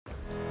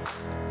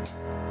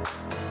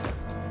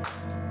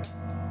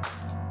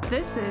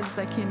This is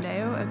the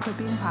Kindeo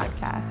Equipping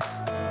Podcast.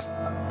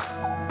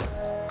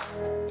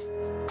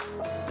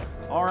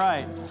 All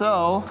right,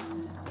 so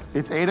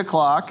it's 8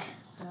 o'clock.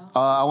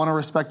 I want to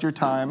respect your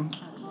time.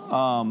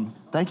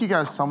 Thank you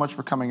guys so much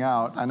for coming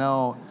out. I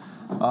know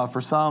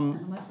for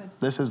some,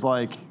 this is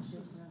like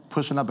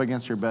pushing up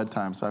against your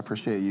bedtime, so I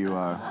appreciate you.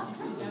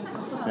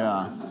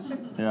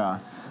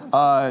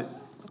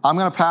 I'm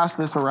going to pass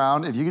this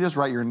around. If you could just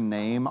write your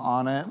name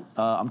on it.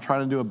 I'm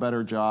trying to do a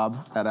better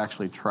job at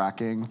actually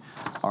tracking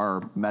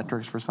our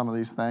metrics for some of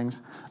these things.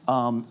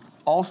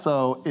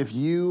 Also, if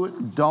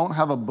you don't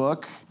have a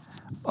book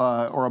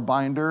or a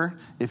binder,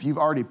 if you've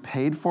already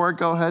paid for it,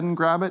 go ahead and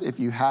grab it. If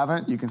you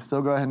haven't, you can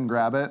still go ahead and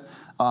grab it.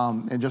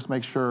 And just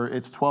make sure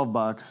it's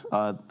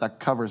 $12. That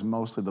covers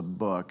most of the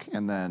book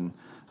and then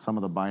some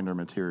of the binder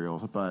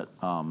materials. But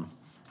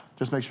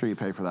just make sure you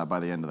pay for that by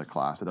the end of the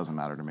class. It doesn't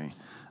matter to me.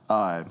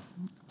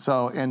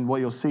 And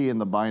what you'll see in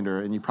the binder,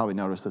 and you probably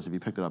noticed this if you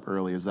picked it up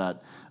early, is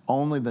that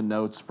only the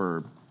notes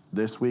for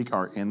this week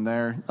are in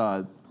there.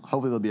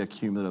 Hopefully there'll be a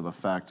cumulative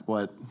effect.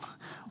 What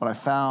I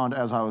found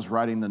as I was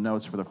writing the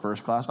notes for the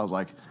first class, I was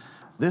like,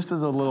 this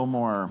is a little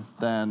more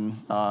than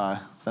I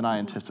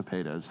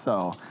anticipated.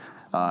 So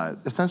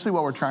essentially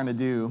what we're trying to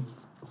do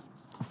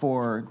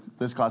for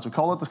this class, we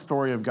call it the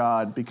story of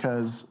God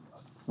because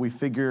we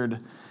figured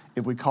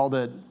if we called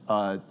it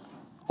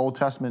Old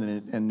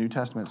Testament and New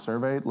Testament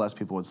survey, less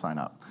people would sign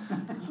up.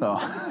 So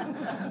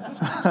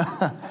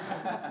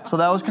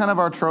that was kind of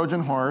our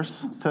Trojan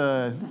horse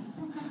to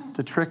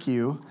trick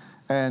you.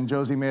 And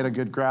Josie made a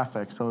good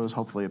graphic, so it was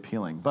hopefully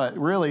appealing. But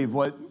really,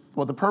 what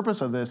the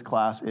purpose of this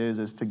class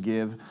is to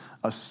give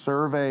a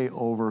survey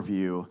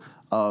overview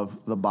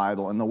of the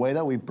Bible. And the way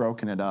that we've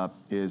broken it up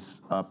is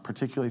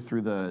particularly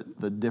through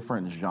the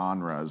different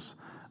genres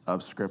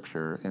of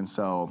Scripture, and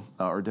so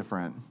or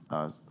different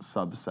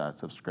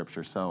subsets of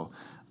Scripture. So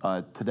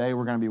today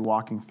we're going to be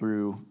walking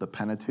through the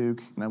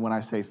Pentateuch. And when I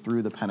say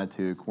through the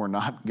Pentateuch, we're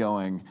not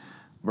going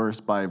verse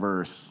by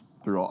verse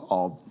through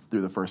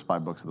the first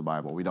 5 books of the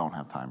Bible. We don't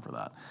have time for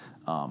that.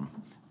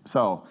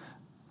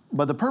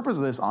 But the purpose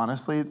of this,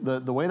 honestly,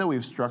 the way that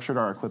we've structured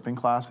our equipping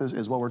classes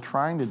is what we're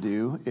trying to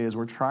do is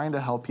we're trying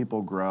to help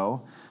people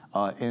grow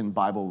in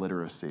Bible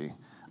literacy.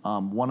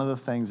 One of the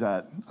things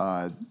that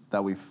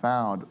we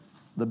found,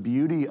 the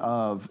beauty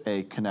of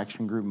a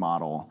connection group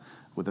model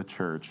with a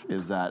church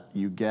is that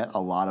you get a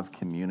lot of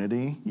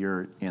community.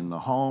 You're in the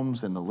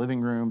homes, in the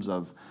living rooms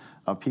of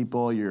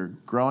people. You're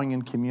growing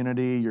in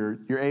community. You're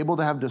able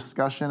to have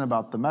discussion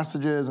about the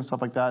messages and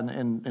stuff like that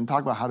and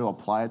talk about how to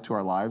apply it to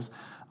our lives.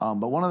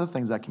 But one of the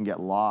things that can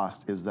get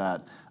lost is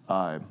that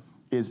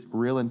is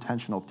real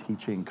intentional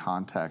teaching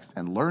context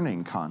and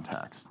learning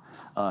context.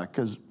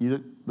 Because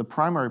the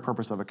primary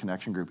purpose of a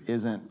connection group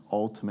isn't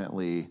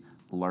ultimately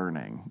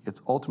learning.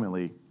 It's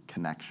ultimately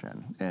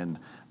connection and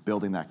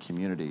building that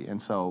community.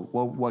 And so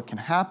what can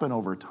happen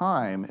over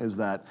time is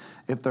that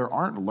if there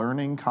aren't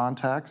learning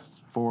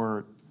contexts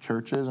for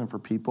churches and for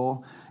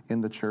people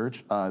in the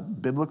church,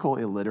 biblical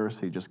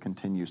illiteracy just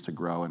continues to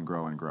grow and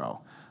grow and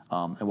grow.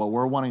 And what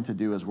we're wanting to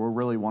do is we're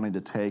really wanting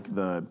to take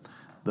the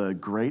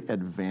great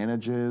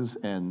advantages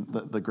and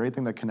the great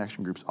thing that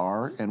connection groups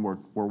are, and we're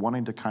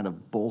wanting to kind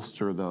of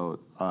bolster the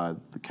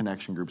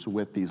connection groups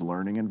with these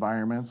learning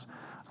environments.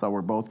 So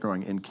we're both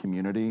growing in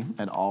community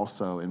and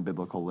also in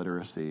biblical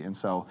literacy. And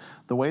so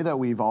the way that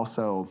we've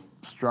also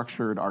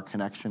structured our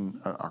connection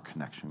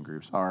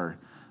groups, our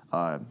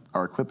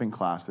equipping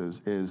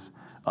classes is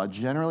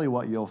generally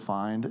what you'll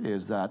find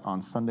is that on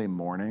Sunday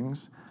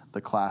mornings, the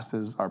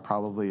classes are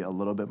probably a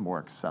little bit more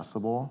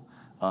accessible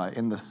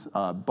in this,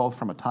 both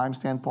from a time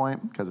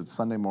standpoint, because it's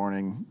Sunday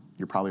morning,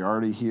 you're probably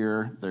already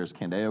here, there's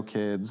Kindeo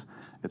kids,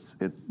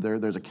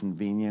 there's a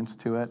convenience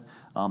to it,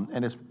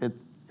 and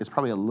it's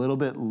probably a little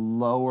bit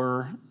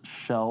lower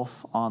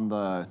shelf on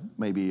the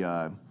maybe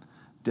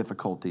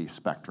difficulty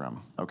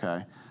spectrum,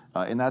 okay?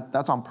 And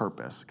that's on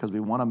purpose, because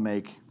we want to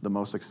make the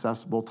most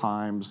accessible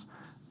times,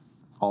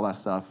 all that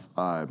stuff,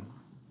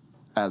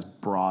 as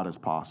broad as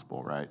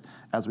possible, right?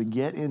 As we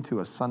get into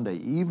a Sunday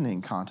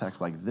evening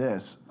context like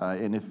this,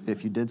 and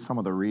if you did some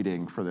of the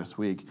reading for this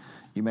week,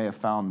 you may have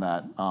found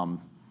that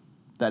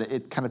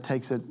it kind of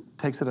takes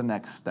it a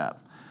next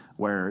step,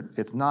 where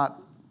it's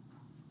not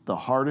the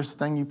hardest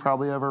thing you've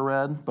probably ever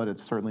read, but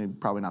it's certainly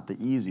probably not the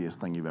easiest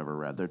thing you've ever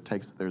read.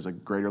 There's a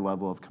greater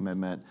level of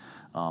commitment,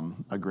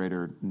 a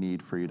greater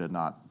need for you to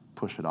not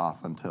push it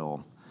off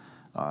until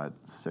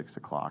 6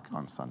 o'clock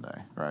on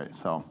Sunday, right?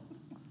 So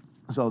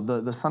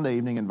the Sunday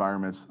evening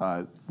environments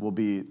will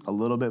be a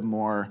little bit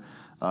more,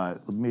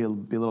 be a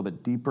little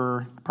bit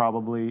deeper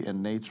probably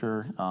in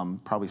nature,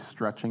 probably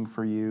stretching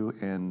for you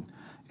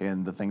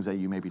in the things that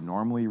you maybe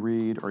normally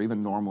read or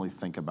even normally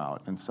think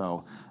about. And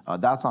so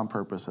that's on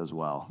purpose as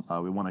well.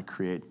 We want to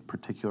create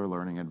particular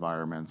learning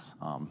environments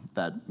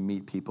that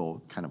meet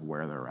people kind of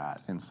where they're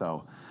at. And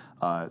so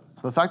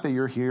the fact that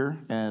you're here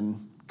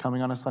and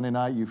coming on a Sunday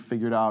night, you've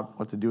figured out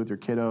what to do with your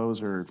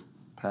kiddos or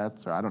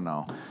pets, or I don't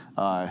know.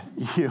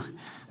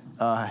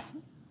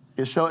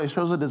 it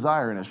shows a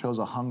desire and it shows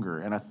a hunger,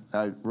 and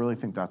I really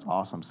think that's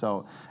awesome.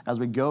 So as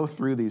we go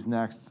through these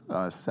next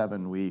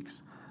 7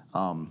 weeks,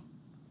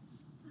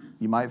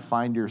 you might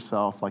find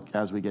yourself, like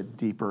as we get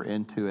deeper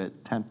into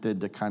it,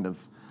 tempted to kind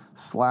of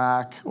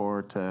slack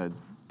or to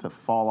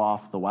fall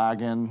off the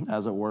wagon,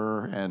 as it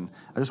were. And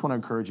I just want to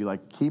encourage you,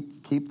 like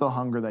keep the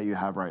hunger that you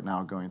have right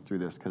now going through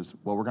this, because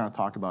what we're going to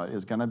talk about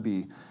is going to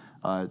be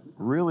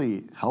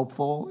really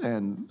helpful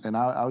and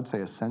I would say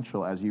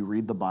essential as you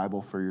read the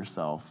Bible for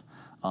yourself,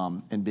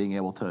 and being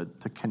able to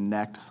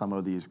connect some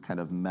of these kind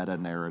of meta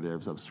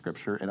narratives of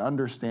Scripture and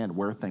understand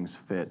where things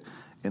fit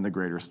in the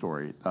greater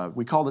story.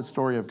 We called it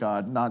Story of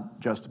God, not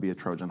just to be a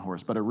Trojan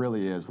horse, but it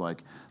really is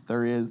like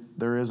there is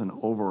an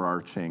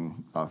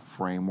overarching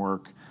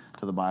framework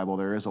to the Bible.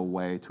 There is a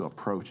way to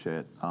approach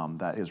it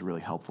that is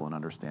really helpful in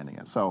understanding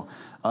it. So,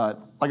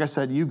 like I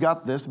said, you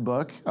got this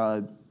book.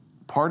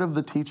 Part of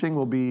the teaching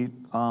will be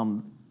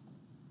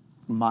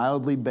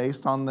mildly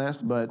based on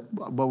this, but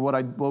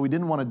what we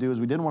didn't want to do is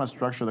we didn't want to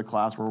structure the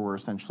class where we're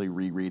essentially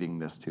rereading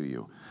this to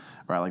you,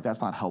 right? Like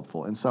that's not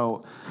helpful. And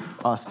so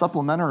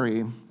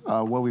supplementary,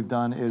 what we've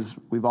done is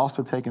we've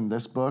also taken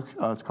this book.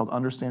 It's called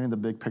Understanding the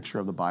Big Picture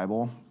of the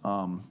Bible,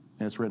 and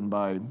it's written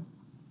by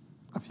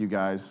a few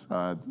guys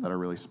that are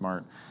really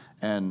smart.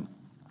 And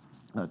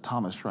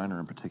Thomas Schreiner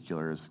in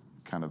particular is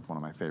kind of one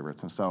of my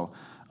favorites. And so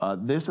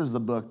this is the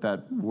book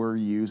that we're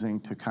using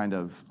to kind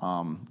of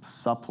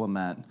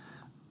supplement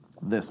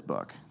this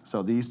book.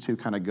 So these two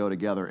kind of go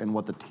together, and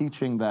what the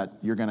teaching that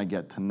you're going to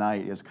get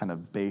tonight is kind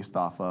of based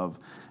off of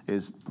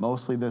is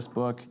mostly this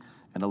book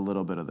and a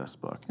little bit of this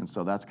book. And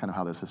so that's kind of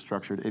how this is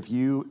structured. If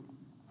you're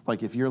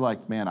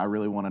like, man, I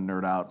really want to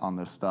nerd out on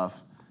this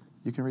stuff,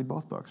 you can read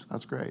both books.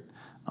 That's great.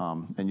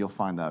 And you'll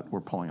find that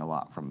we're pulling a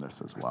lot from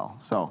this as well.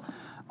 So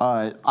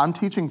I'm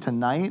teaching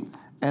tonight,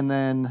 and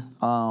then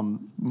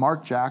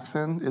Mark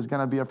Jackson is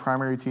going to be a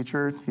primary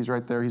teacher. He's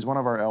right there. He's one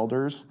of our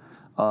elders.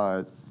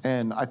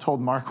 And I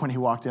told Mark when he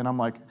walked in, I'm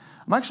like,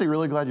 I'm actually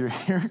really glad you're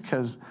here,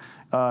 because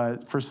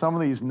for some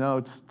of these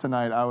notes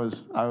tonight, I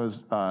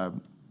was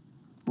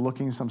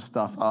looking some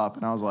stuff up,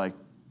 and I was like,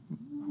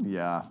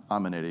 yeah,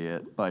 I'm an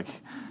idiot. Like,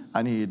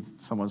 I need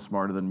someone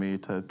smarter than me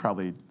to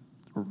probably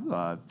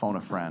phone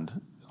a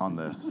friend on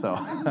this. So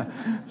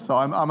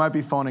I might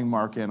be phoning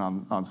Mark in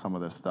on some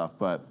of this stuff.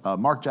 But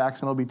Mark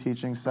Jackson will be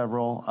teaching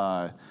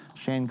several.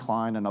 Shane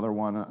Klein, another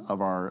one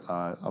of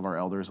our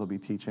elders, will be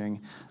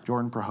teaching.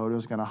 Jordan Prohoto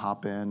is going to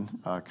hop in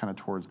kind of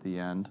towards the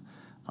end.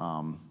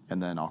 And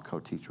then I'll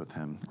co-teach with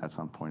him at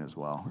some point as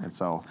well. And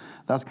so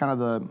that's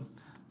kind of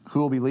who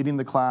will be leading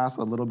the class,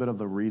 a little bit of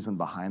the reason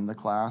behind the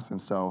class.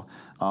 And so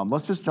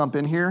let's just jump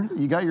in here.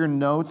 You got your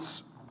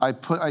notes.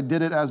 I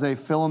did it as a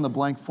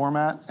fill-in-the-blank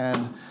format,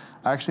 and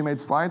I actually made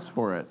slides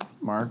for it,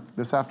 Mark,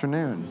 this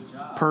afternoon,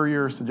 per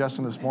your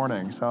suggestion this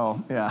morning.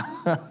 So, yeah.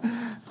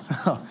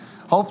 So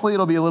hopefully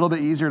it'll be a little bit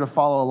easier to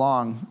follow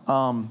along.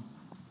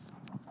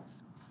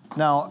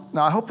 Now,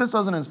 I hope this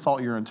doesn't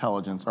insult your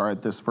intelligence, all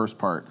right, this first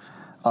part.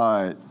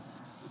 But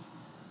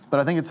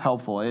I think it's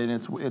helpful, and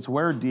it's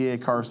where D.A.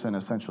 Carson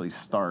essentially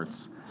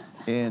starts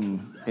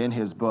in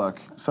his book.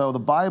 So the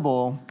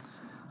Bible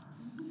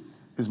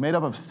is made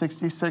up of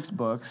 66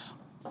 books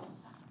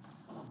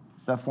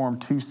that form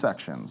two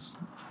sections.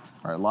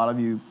 All right, a lot of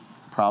you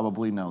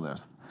probably know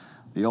this.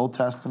 The Old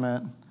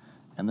Testament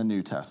and the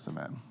New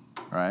Testament,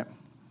 right?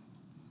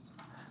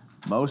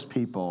 Most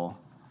people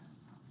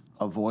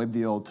avoid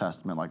the Old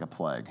Testament like a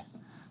plague.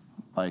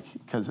 Like,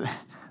 because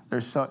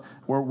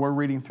we're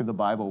reading through the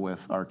Bible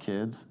with our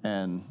kids,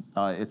 and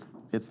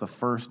it's the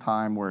first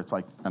time where it's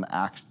like an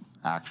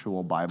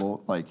actual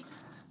Bible. Like,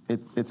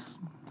 it's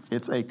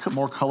a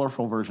more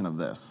colorful version of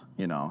this,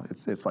 you know.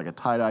 It's like a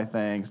tie-dye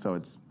thing, so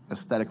it's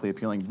aesthetically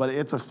appealing, but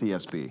it's a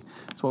CSB.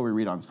 It's what we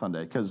read on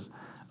Sunday, because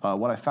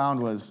what I found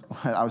was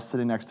I was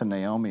sitting next to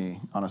Naomi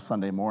on a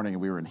Sunday morning,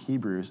 and we were in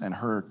Hebrews, and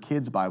her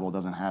kids' Bible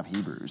doesn't have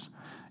Hebrews,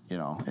 you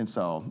know. And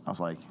so I was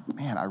like,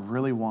 man, I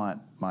really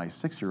want my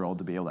 6-year-old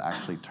to be able to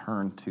actually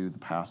turn to the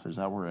passage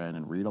that we're in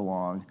and read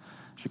along.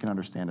 She can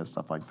understand it,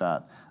 stuff like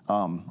that.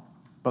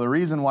 But the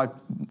reason why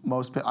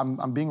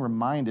I'm being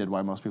reminded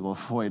why most people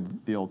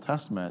avoid the Old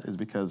Testament is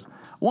because,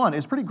 one,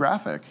 it's pretty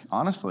graphic,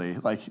 honestly.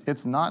 Like,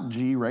 it's not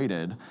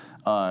G-rated.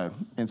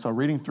 And so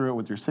reading through it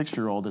with your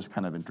 6-year-old is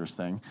kind of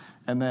interesting.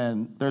 And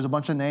then there's a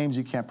bunch of names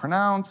you can't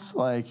pronounce.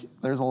 Like,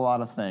 there's a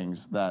lot of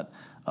things that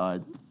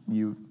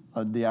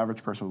the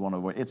average person would want to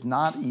avoid. It's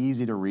not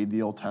easy to read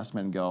the Old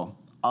Testament and go,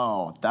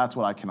 oh, that's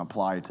what I can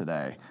apply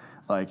today.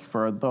 Like,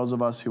 for those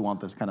of us who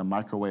want this kind of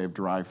microwave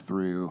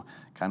drive-through,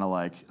 kind of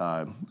like,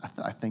 I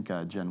think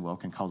Jen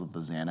Wilkin calls it the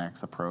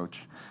Xanax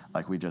approach.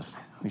 Like, we just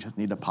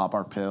need to pop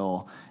our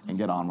pill and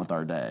get on with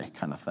our day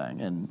kind of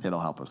thing, and it'll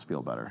help us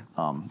feel better.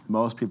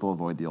 Most people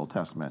avoid the Old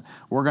Testament.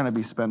 We're going to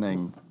be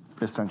spending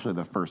essentially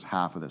the first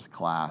half of this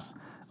class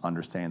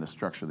understanding the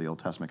structure of the Old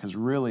Testament, because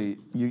really,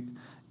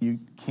 you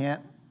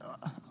can't,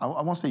 I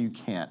won't say you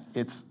can't,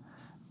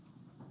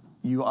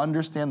 you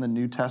understand the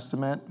New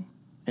Testament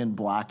in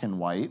black and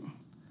white.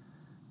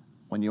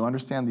 When you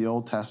understand the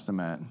Old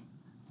Testament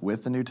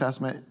with the New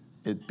Testament,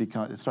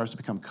 it starts to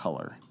become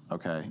color,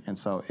 okay? And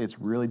so it's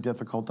really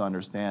difficult to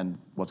understand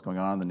what's going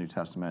on in the New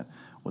Testament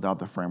without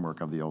the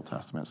framework of the Old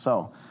Testament.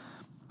 So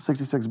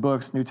 66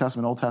 books, New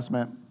Testament, Old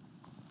Testament.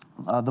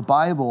 The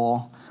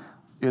Bible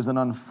is an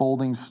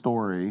unfolding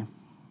story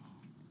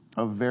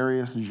of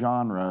various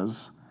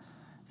genres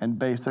and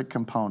basic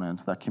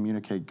components that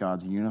communicate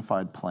God's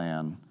unified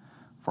plan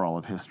for all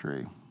of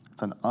history.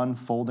 It's an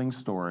unfolding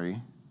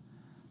story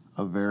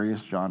of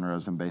various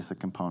genres and basic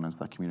components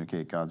that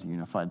communicate God's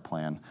unified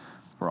plan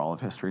for all of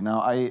history.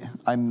 Now,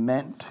 I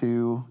meant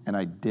to, and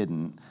I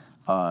didn't.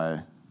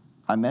 I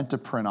meant to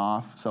print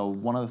off. So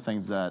one of the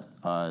things that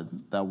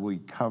we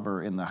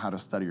cover in the How to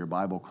Study Your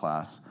Bible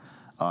class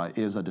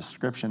is a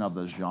description of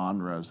the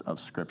genres of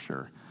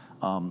Scripture.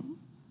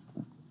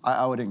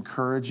 I would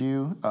encourage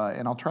you,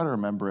 and I'll try to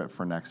remember it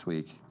for next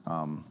week.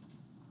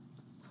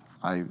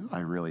 I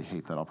really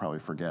hate that I'll probably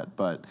forget,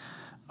 but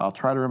I'll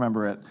try to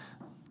remember it.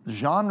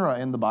 Genre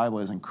in the Bible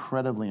is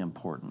incredibly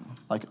important.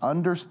 Like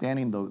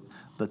understanding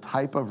the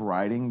type of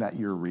writing that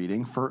you're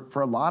reading. For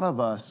a lot of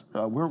us,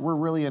 we're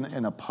really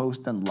in a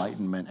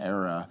post-Enlightenment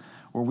era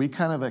where we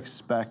kind of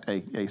expect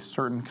a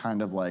certain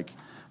kind of like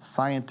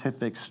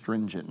scientific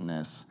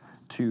stringentness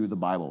to the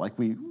Bible. Like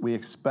we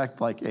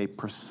expect like a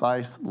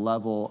precise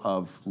level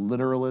of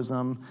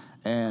literalism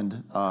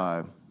and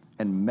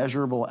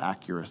measurable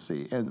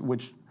accuracy, and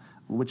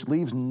which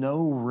leaves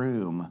no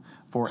room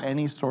for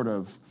any sort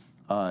of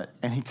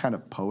any kind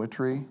of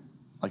poetry.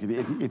 Like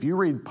if you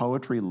read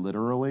poetry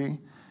literally,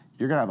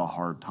 you're gonna have a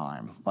hard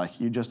time.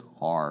 Like you just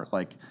are.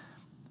 Like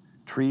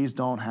trees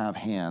don't have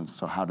hands,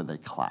 so how do they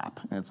clap?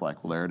 And it's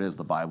like, well, there it is.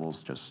 The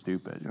Bible's just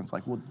stupid. And it's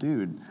like, well,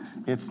 dude,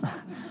 it's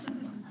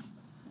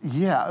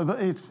yeah, but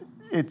it's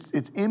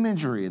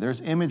imagery.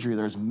 There's imagery.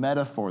 There's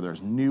metaphor.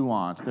 There's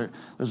nuance.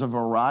 There's a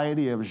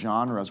variety of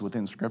genres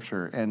within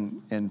Scripture,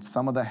 and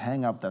some of the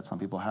hang up that some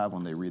people have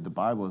when they read the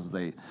Bible is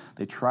they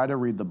try to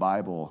read the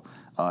Bible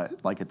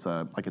like it's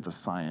a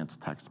science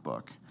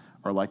textbook,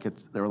 or like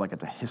it's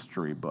a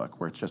history book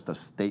where it's just a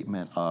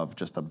statement of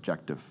just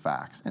objective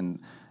facts.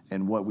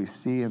 And what we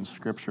see in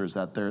Scripture is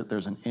that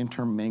there's an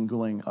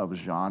intermingling of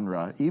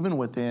genre, even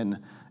within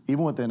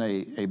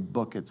a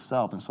book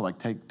itself. And so like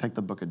take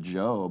the book of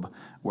Job,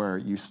 where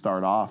you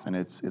start off and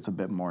it's a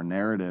bit more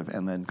narrative,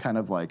 and then kind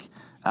of like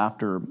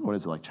after, what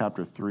is it, like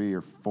chapter 3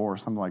 or 4,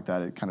 something like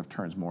that, it kind of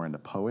turns more into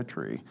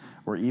poetry,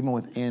 where even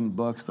within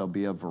books there'll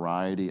be a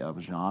variety of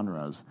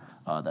genres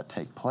that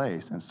take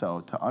place. And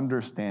so to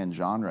understand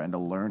genre and to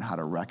learn how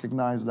to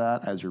recognize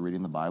that as you're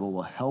reading the Bible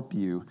will help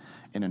you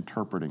in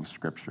interpreting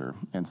Scripture.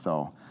 And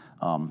so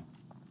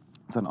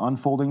it's an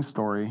unfolding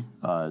story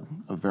of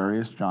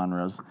various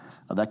genres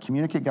that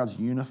communicate God's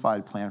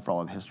unified plan for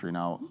all of history.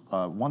 Now,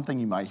 one thing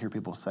you might hear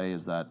people say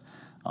is that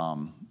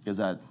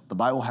the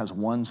Bible has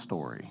one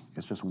story.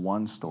 It's just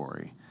one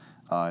story,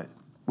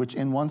 which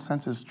in one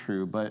sense is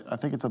true, but I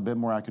think it's a bit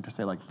more accurate to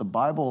say like the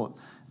Bible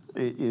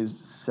is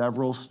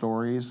several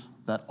stories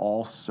that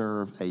all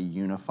serve a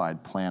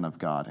unified plan of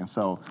God. And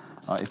so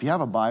if you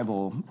have a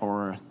Bible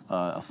or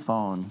a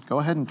phone, go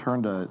ahead and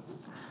turn to,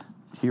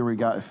 here we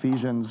got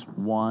Ephesians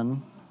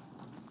 1.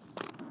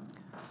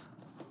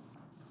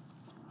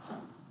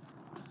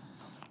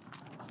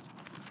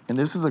 And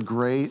this is a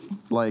great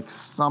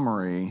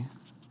summary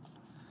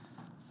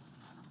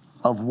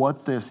of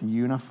what this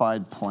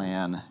unified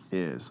plan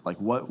is. Like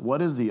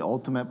what is the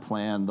ultimate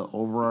plan, the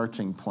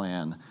overarching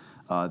plan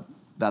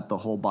that the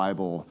whole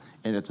Bible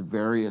in its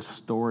various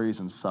stories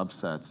and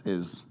subsets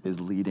is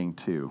leading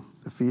to.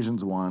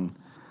 Ephesians 1,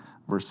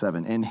 verse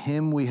 7. In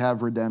him we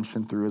have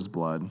redemption through his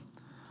blood,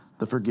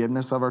 the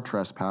forgiveness of our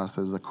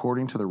trespasses,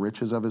 according to the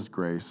riches of his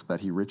grace that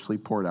he richly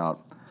poured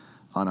out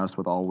on us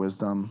with all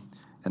wisdom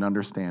and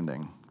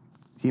understanding.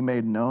 He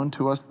made known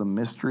to us the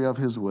mystery of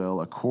his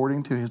will,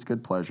 according to his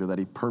good pleasure that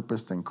he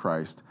purposed in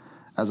Christ,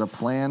 as a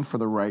plan for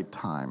the right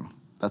time.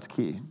 That's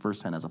key. Verse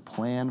 10, as a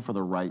plan for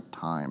the right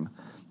time,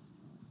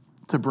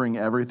 to bring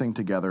everything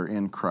together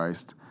in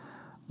Christ,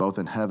 both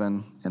in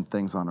heaven and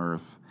things on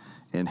earth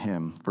in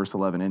him. Verse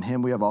 11, in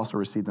him we have also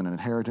received an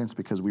inheritance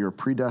because we are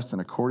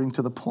predestined according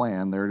to the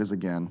plan, there it is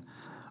again,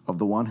 of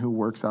the one who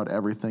works out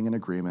everything in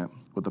agreement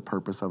with the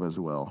purpose of his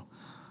will,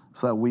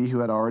 so that we who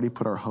had already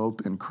put our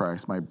hope in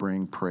Christ might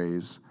bring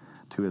praise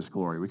to his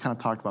glory. We kind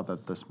of talked about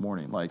that this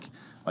morning. Like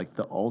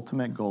the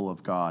ultimate goal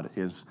of God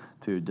is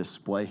to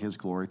display his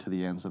glory to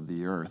the ends of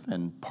the earth.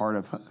 And part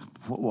of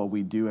what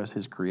we do as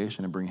his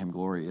creation and bring him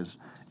glory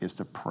is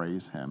to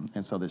praise him.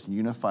 And so this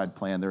unified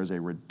plan, there is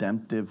a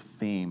redemptive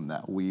theme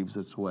that weaves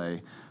its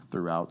way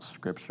throughout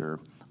Scripture,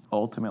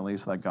 ultimately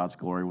so that God's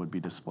glory would be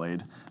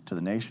displayed to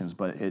the nations.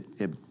 But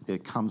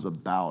it comes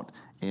about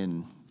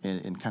in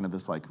kind of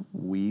this like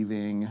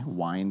weaving,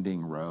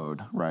 winding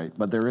road, right?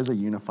 But there is a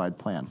unified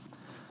plan.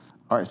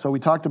 All right, so we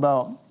talked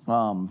about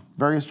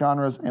various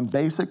genres and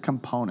basic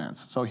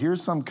components. So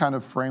here's some kind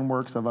of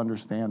frameworks of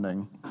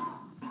understanding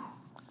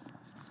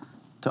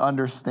to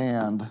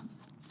understand.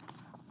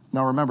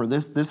 Now remember,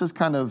 this is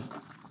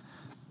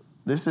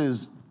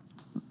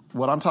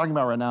what I'm talking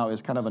about right now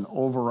is kind of an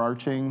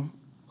overarching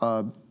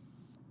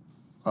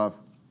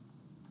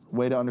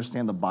way to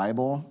understand the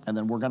Bible, and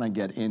then we're going to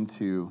get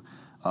into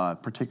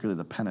particularly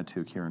the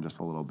Pentateuch here in just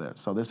a little bit.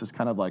 So this is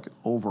kind of like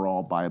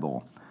overall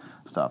Bible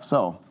stuff.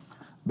 So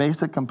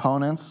basic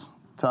components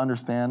to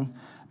understand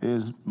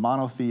is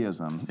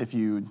monotheism. If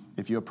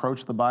you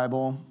approach the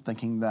Bible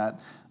thinking that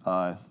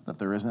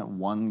there isn't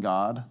one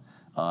God,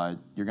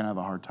 you're going to have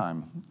a hard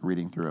time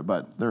reading through it.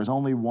 But there's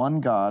only one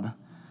God.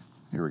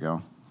 Here we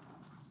go.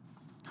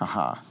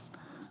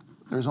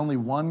 There's only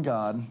one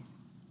God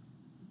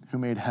who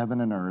made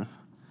heaven and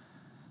earth.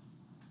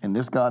 And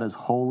this God is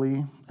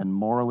holy and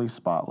morally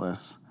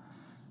spotless.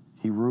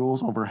 He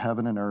rules over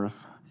heaven and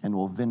earth and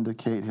will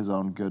vindicate his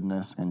own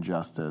goodness and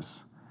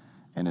justice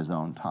in his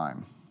own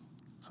time.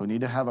 So we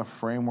need to have a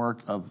framework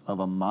of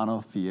a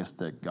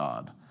monotheistic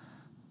God,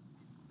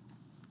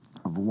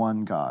 of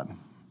one God,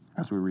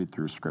 as we read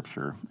through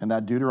Scripture. And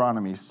that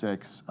Deuteronomy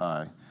 6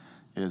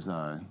 is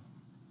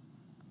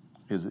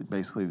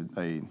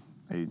basically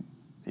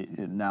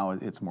now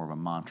it's more of a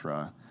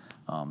mantra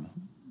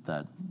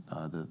that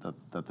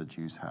the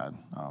Jews had,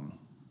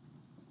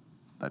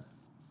 that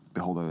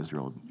behold, O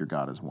Israel, your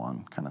God is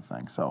one kind of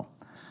thing. So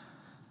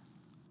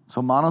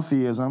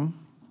monotheism.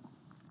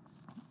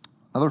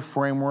 Another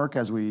framework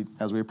as we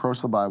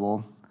approach the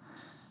Bible,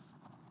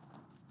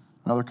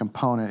 another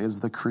component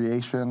is the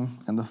creation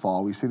and the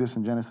fall. We see this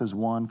in Genesis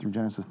 1 through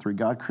Genesis 3.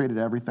 God created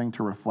everything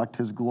to reflect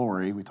his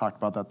glory. We talked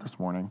about that this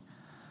morning.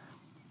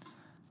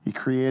 He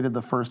created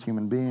the first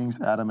human beings,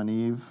 Adam and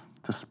Eve,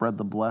 to spread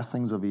the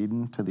blessings of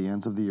Eden to the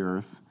ends of the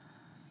earth.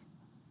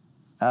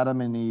 Adam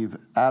and Eve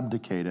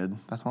abdicated.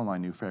 That's one of my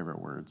new favorite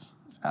words,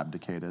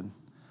 abdicated.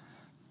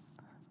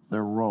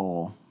 Their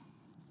role.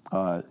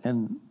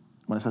 And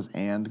when it says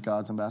and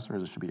God's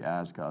ambassadors, it should be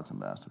as God's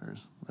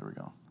ambassadors. There we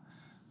go.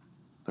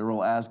 Their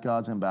role as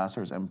God's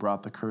ambassadors and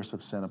brought the curse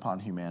of sin upon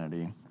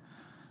humanity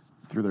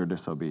through their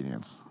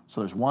disobedience.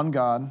 So there's one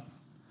God.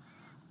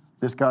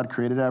 This God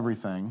created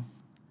everything.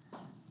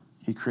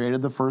 He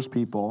created the first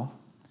people,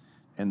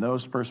 and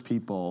those first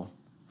people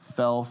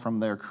fell from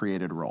their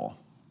created role.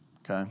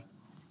 Okay?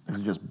 This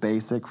is just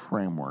basic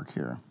framework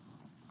here.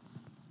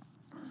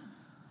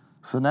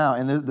 So now,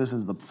 and this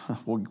is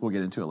we'll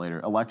get into it later,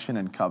 election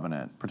and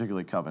covenant,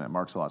 particularly covenant.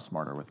 Mark's a lot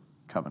smarter with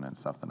covenant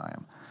stuff than I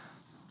am.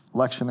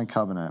 Election and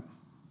covenant,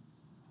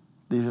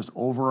 these are just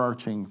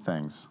overarching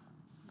things.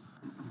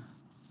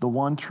 The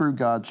one true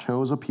God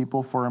chose a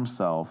people for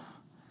himself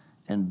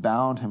and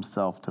bound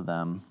himself to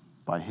them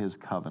by his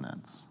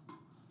covenants,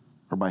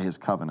 or by his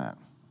covenant.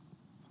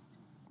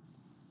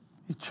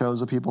 He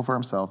chose a people for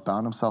himself,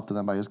 bound himself to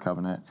them by his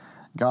covenant.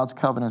 God's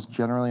covenants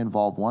generally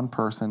involve one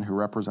person who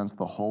represents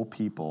the whole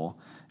people.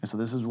 And so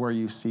this is where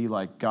you see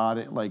like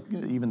God, like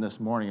even this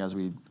morning as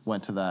we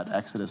went to that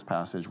Exodus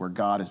passage where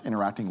God is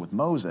interacting with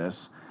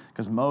Moses,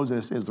 because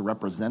Moses is the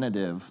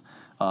representative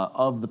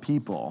of the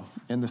people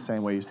in the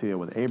same way you see it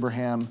with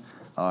Abraham,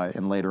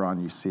 and later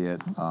on you see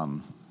it,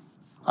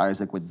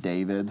 Isaac with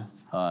David.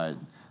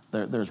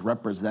 There's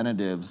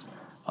representatives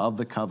of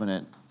the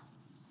covenant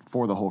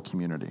for the whole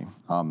community.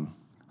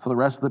 So the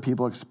rest of the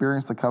people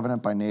experience the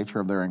covenant by nature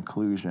of their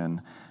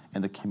inclusion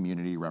in the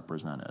community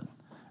represented,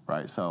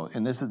 right? So,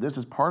 and this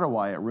is part of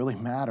why it really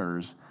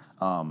matters.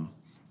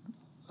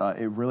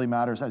 It really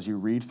matters as you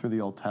read through the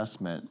Old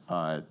Testament,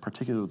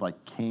 particularly with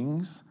like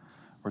kings,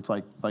 where it's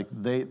like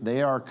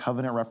they are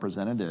covenant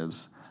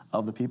representatives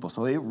of the people.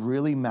 So it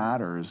really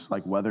matters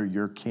like whether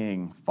your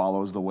king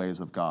follows the ways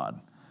of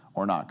God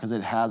or not, because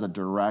it has a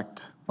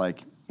direct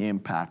like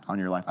impact on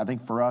your life. I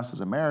think for us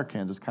as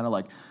Americans, it's kind of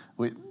like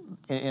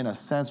in a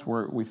sense,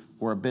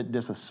 we're a bit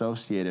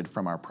disassociated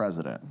from our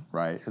president,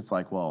 right? It's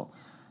like, well,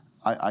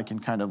 I can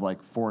kind of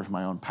like forge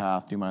my own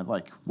path, do my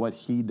like what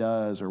he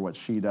does or what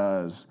she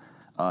does.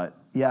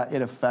 Yeah,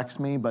 it affects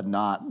me, but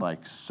not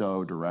like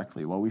so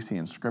directly. What we see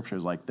in Scripture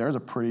is like there's a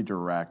pretty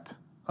direct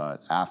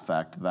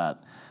affect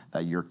that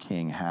your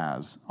king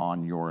has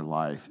on your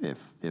life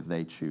if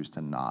they choose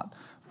to not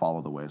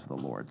follow the ways of the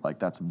Lord. Like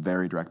that's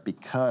very direct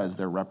because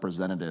they're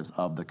representatives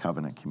of the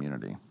covenant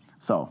community.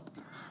 So,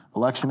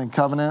 election and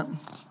covenant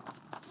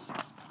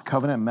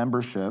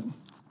membership.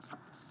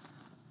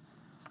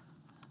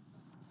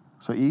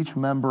 So each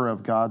member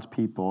of God's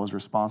people is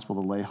responsible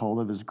to lay hold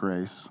of his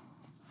grace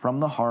from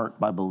the heart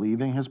by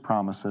believing his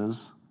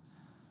promises,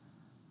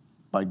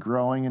 by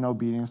growing in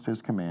obedience to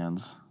his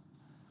commands,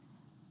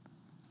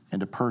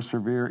 and to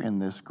persevere in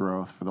this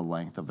growth for the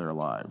length of their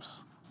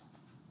lives.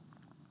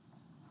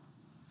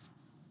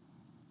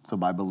 So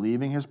by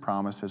believing his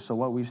promises. So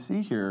what we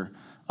see here,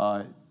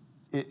 and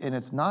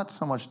it's not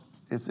so much,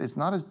 it's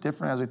not as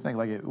different as we think.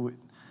 Like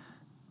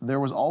there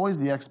was always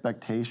the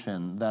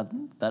expectation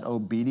that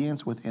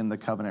obedience within the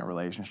covenant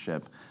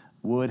relationship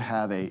would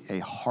have a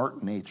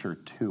heart nature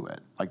to it.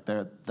 Like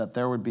that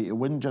there would be, it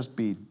wouldn't just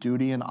be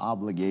duty and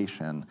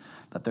obligation,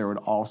 that there would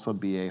also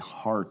be a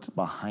heart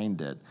behind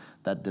it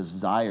that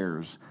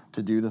desires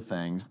to do the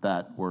things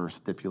that were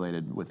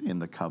stipulated within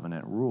the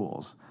covenant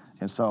rules.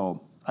 And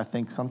so I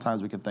think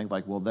sometimes we can think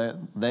like, well,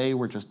 they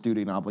were just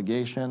duty and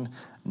obligation.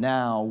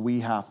 Now we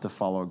have to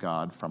follow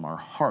God from our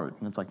heart.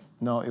 And it's like,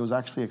 no, it was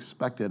actually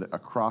expected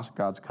across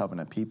God's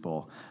covenant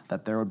people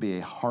that there would be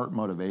a heart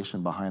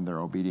motivation behind their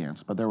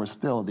obedience. But there was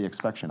still the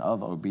expectation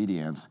of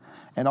obedience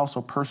and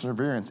also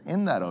perseverance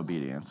in that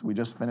obedience. We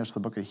just finished the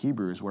book of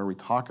Hebrews where we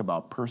talk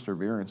about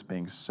perseverance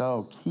being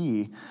so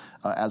key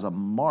as a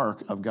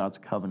mark of God's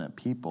covenant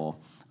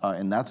people.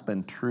 And that's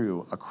been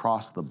true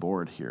across the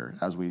board here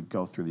as we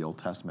go through the Old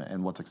Testament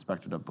and what's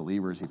expected of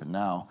believers even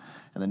now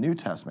in the New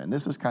Testament. And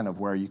this is kind of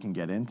where you can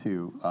get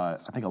into, I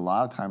think a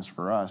lot of times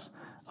for us,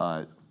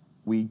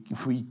 we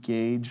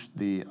gauge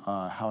the,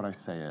 how would I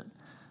say it?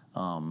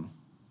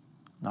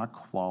 Not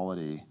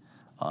quality,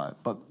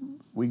 but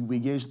we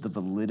gauge the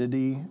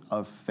validity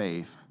of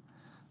faith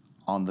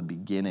on the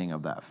beginning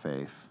of that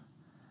faith,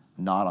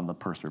 not on the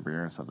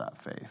perseverance of that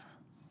faith.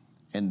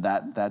 And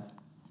that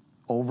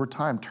over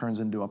time turns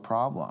into a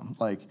problem,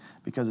 like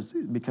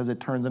because it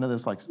turns into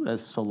this, like,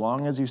 so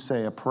long as you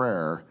say a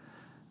prayer,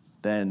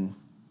 then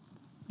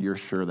you're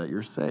sure that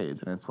you're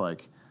saved. And it's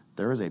like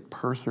there is a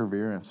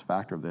perseverance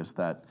factor of this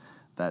that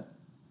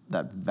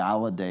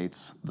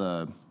validates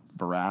the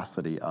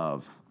veracity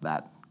of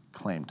that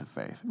claim to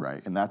faith,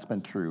 right? And that's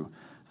been true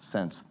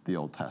since the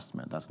Old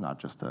Testament. That's not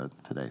just a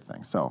today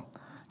thing. So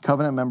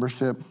covenant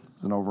membership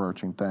is an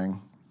overarching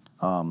thing.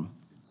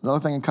 Another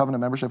thing in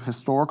covenant membership,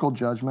 historical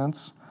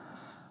judgments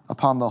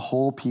upon the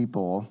whole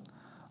people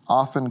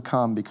often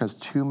come because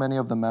too many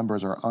of the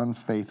members are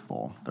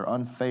unfaithful. They're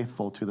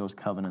unfaithful to those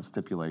covenant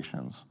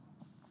stipulations.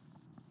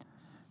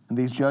 And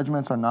these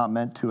judgments are not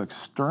meant to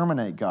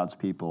exterminate God's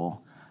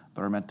people,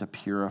 but are meant to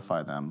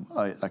purify them.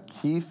 A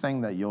key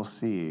thing that you'll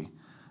see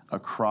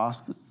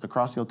across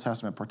the Old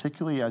Testament,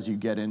 particularly as you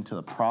get into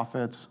the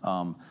prophets,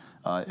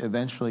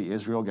 eventually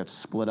Israel gets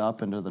split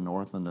up into the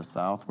north and the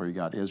south, where you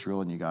got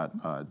Israel and you got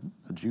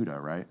Judah,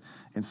 right?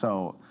 And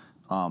so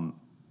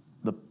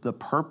the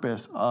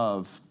purpose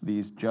of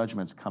these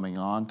judgments coming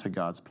on to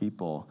God's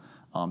people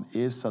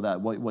is so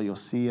that what you'll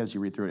see as you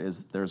read through it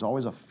is there's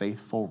always a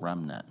faithful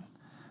remnant.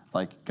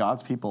 Like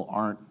God's people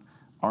aren't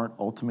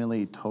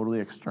ultimately totally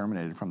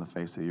exterminated from the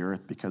face of the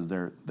earth, because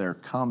there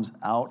comes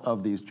out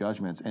of these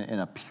judgments in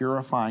a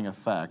purifying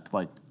effect,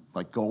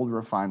 like gold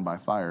refined by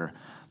fire.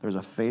 There's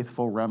a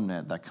faithful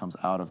remnant that comes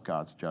out of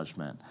God's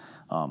judgment.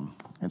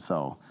 And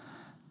so,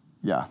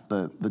 yeah,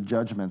 the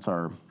judgments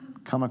are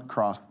come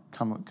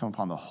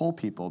upon the whole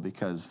people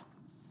because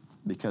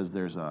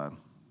there's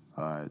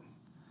what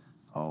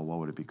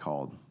would it be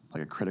called?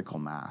 Like a critical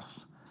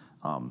mass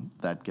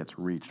that gets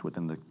reached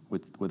within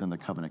the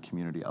covenant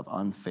community of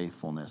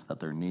unfaithfulness,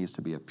 that there needs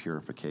to be a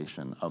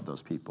purification of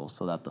those people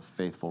so that the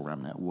faithful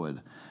remnant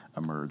would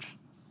emerge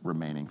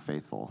remaining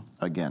faithful.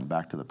 Again,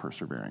 back to the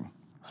persevering.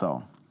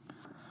 So,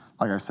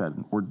 like I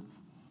said,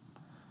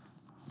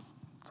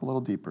 it's a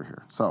little deeper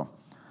here. So,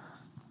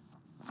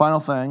 final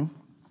thing,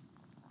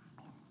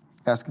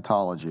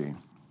 eschatology.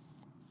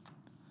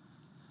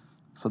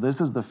 So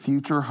this is the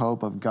future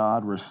hope of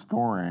God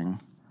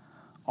restoring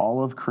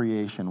all of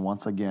creation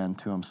once again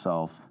to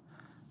himself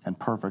in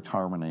perfect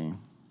harmony,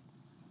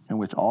 in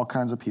which all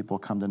kinds of people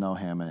come to know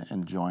him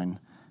and join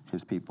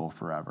his people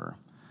forever.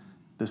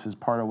 This is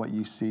part of what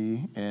you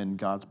see in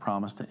God's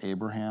promise to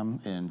Abraham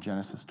in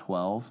Genesis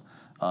 12,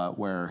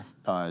 where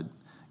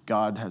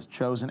God has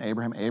chosen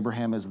Abraham.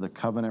 Abraham is the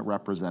covenant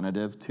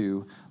representative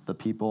to the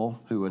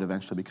people who would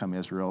eventually become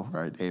Israel,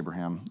 right?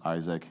 Abraham,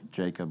 Isaac,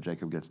 Jacob.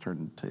 Jacob gets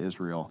turned to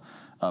Israel.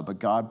 But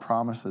God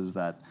promises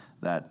that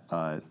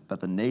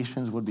the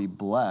nations would be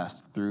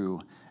blessed through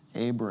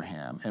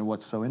Abraham. And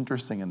what's so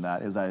interesting in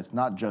that is that it's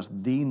not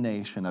just the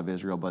nation of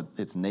Israel, but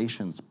it's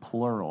nations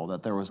plural,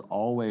 that there was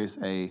always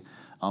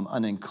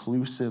an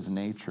inclusive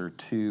nature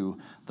to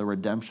the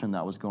redemption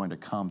that was going to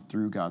come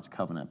through God's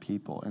covenant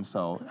people. And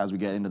so as we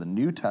get into the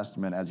New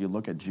Testament, as you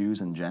look at Jews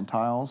and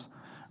Gentiles,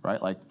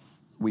 right, like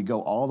we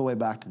go all the way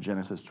back to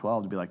Genesis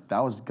 12 to be like,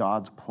 that was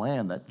God's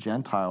plan, that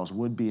Gentiles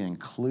would be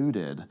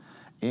included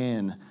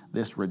in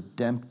this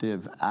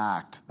redemptive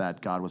act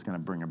that God was going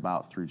to bring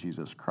about through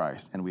Jesus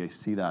Christ. And we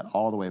see that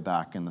all the way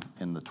back in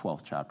the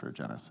 12th chapter of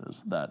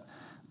Genesis, that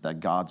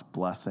God's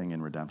blessing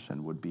and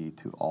redemption would be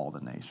to all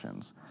the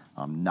nations,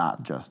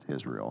 not just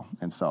Israel.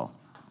 And so,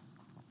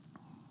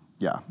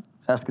 yeah,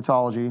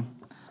 eschatology,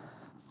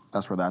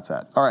 that's where that's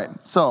at. All right,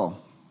 so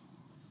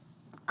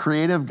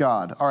creative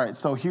God. All right,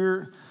 so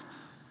here,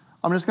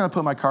 I'm just going to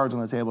put my cards on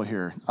the table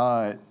here.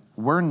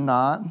 We're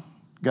not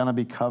going to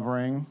be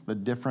covering the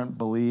different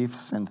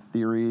beliefs and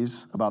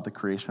theories about the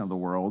creation of the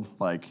world,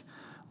 like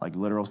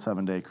literal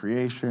 7-day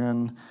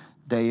creation,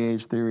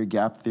 day-age theory,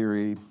 gap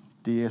theory,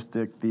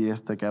 deistic,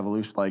 theistic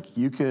evolution. Like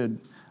you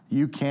can,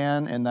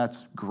 and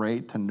that's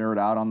great to nerd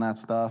out on that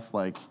stuff.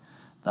 Like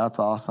that's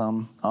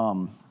awesome.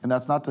 And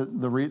that's not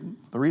the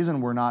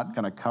reason we're not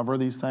going to cover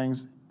these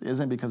things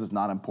isn't because it's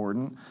not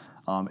important.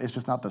 It's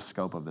just not the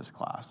scope of this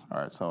class. All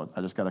right, so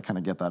I just got to kind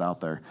of get that out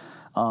there.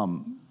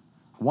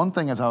 One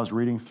thing as I was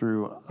reading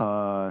through,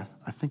 I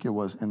think this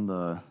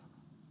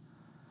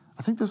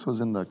was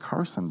in the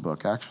Carson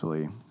book,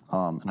 actually.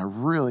 And I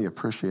really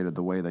appreciated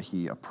the way that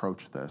he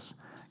approached this,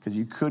 because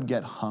you could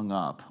get hung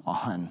up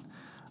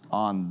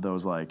on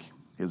those, like,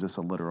 is this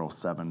a literal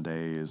 7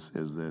 days?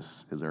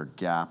 Is there a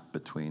gap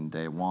between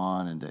day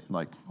one and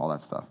like all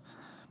that stuff?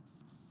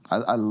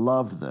 I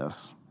loved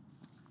this.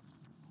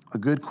 A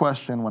good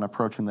question when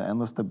approaching the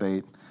endless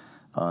debate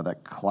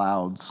that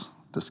clouds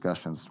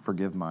discussions.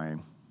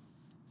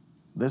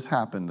 This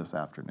happened this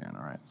afternoon,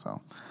 all right?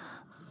 So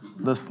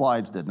the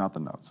slides did, not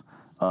the notes.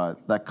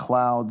 That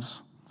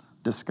clouds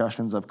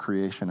discussions of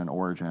creation and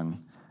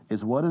origin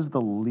is what is the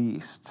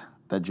least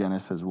that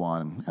Genesis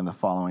 1 and the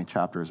following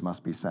chapters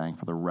must be saying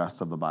for the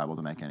rest of the Bible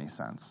to make any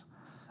sense.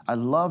 I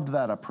loved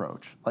that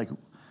approach.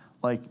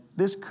 Like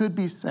this could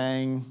be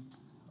saying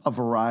a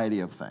variety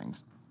of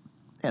things.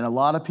 And a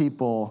lot of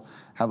people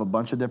have a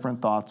bunch of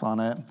different thoughts on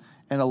it,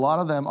 and a lot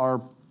of them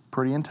are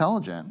pretty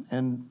intelligent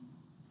and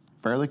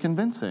fairly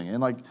convincing. And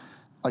like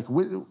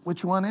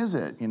which one is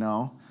it, you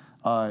know?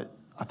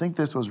 I think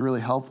this was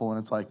really helpful, and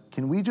it's like,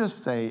 can we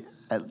just say,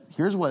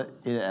 here's what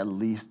it at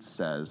least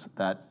says,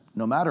 that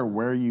no matter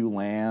where you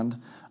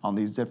land on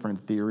these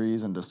different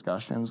theories and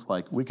discussions,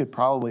 like we could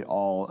probably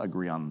all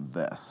agree on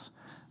this.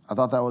 I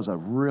thought that was a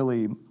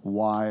really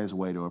wise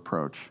way to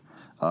approach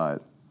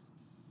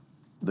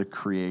the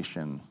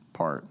creation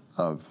part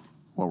of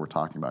what we're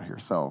talking about here.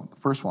 So the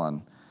first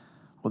one,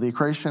 what the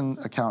creation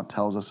account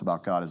tells us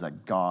about God is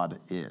that God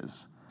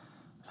is.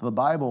 So the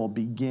Bible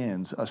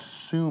begins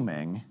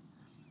assuming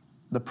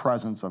the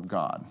presence of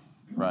God,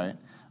 right?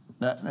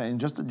 And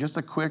just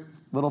a quick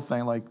little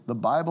thing, like the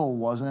Bible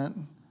wasn't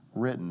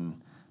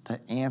written to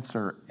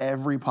answer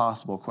every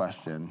possible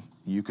question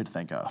you could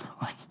think of.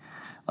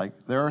 Like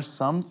there are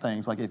some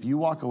things, like if you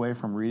walk away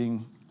from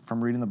reading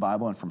the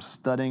Bible and from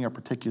studying a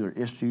particular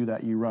issue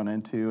that you run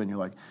into, and you're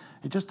like,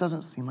 it just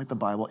doesn't seem like the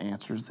Bible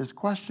answers this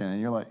question. And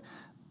you're like,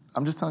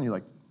 I'm just telling you,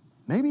 like,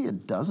 maybe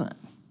it doesn't.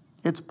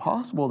 It's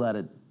possible that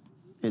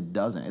it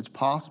doesn't. It's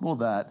possible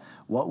that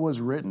what was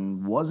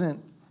written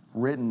wasn't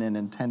written and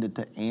intended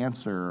to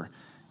answer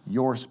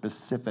your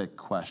specific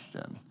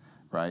question,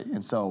 right?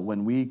 And so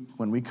when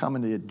we come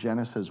into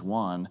Genesis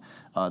 1,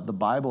 the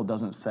Bible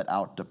doesn't set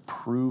out to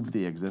prove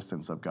the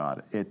existence of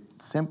God. It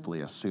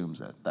simply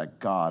assumes that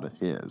God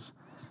is.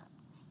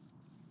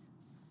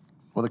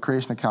 What the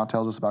creation account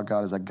tells us about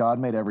God is that God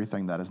made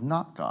everything that is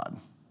not God,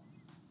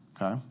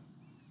 okay?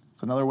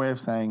 It's another way of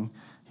saying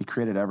he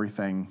created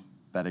everything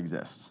that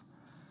exists.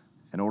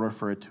 In order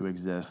for it to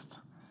exist,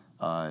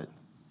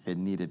 it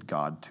needed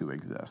God to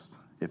exist.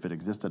 If it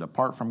existed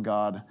apart from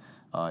God,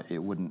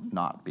 it wouldn't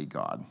not be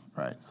God,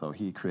 right? So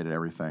he created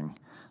everything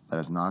that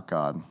is not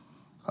God.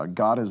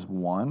 God is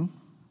one.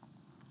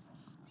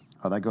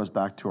 That goes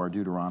back to our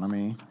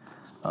Deuteronomy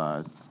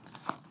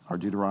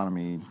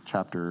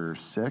chapter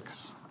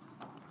 6.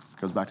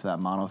 It goes back to that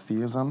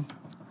monotheism.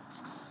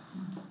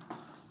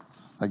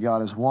 That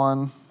God is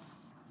one.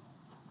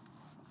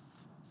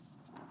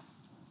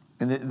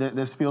 And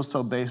this feels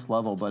so base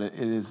level, but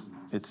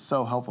it's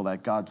so helpful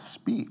that God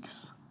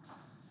speaks.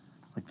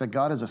 Like that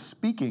God is a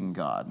speaking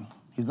God.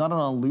 He's not an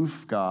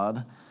aloof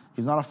God.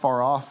 He's not a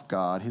far off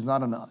God. He's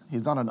not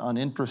an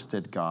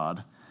uninterested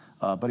God,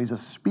 but he's a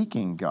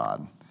speaking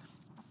God.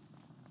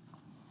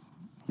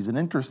 He's an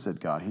interested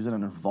God. He's an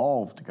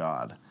involved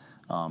God.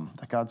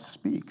 That God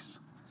speaks.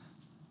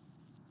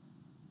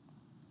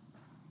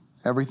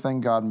 Everything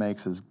God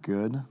makes is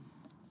good.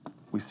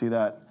 We see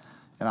that.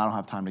 And I don't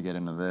have time to get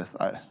into this.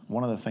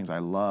 One of the things I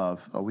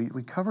love,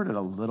 we covered it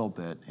a little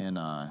bit in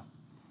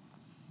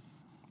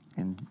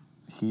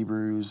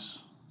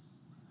Hebrews.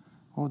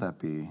 What would that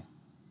be?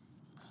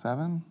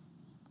 7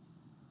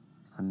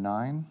 or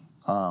 9?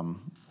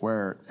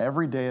 Where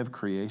every day of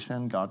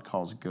creation God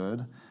calls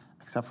good,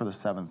 except for the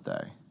seventh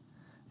day.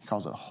 He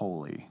calls it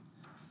holy,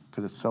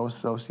 because it's so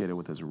associated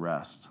with his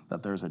rest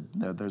that there's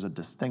a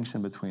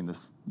distinction between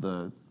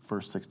the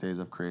first 6 days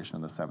of creation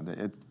and the seventh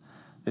day.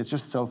 It's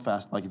just so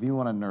fast. Like if you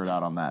want to nerd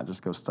out on that,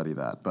 just go study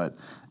that. But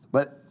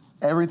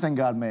everything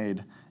God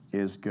made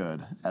is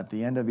good. At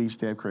the end of each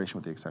day of creation,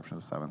 with the exception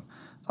of the seventh,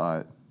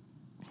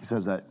 he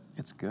says that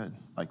it's good.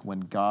 Like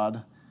when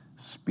God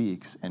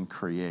speaks and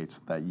creates,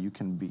 that you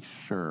can be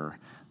sure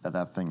that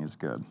that thing is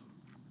good.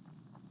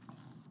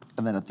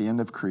 And then at the end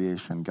of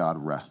creation, God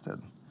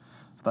rested.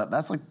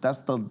 That's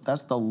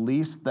the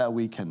least that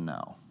we can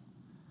know.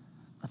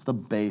 That's the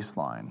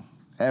baseline.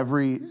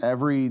 Every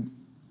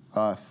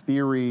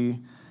theory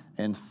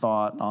and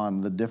thought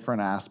on the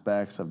different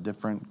aspects of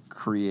different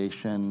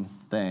creation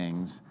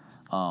things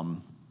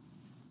can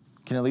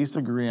at least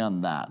agree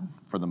on that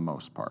for the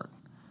most part,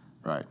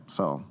 right?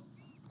 So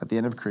at the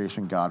end of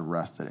creation, God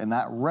rested. And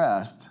that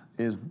rest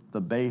is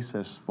the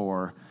basis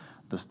for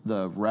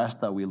the rest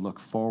that we look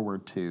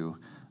forward to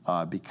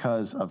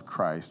because of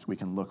Christ. We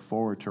can look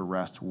forward to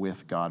rest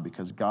with God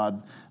because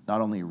God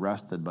not only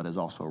rested, but is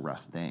also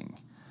resting.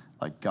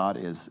 Like God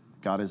is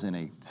in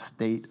a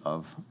state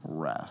of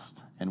rest,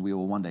 and we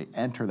will one day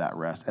enter that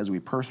rest as we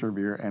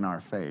persevere in our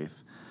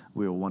faith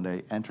we will one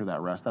day enter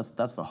that rest.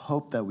 That's the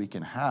hope that we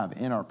can have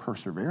in our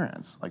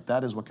perseverance. Like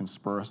that is what can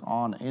spur us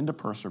on into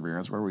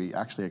perseverance, where we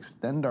actually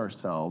extend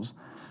ourselves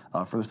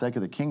for the sake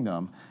of the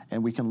kingdom,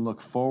 and we can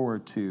look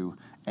forward to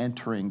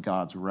entering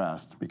God's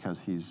rest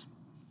because he's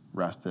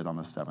rested on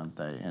the seventh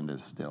day and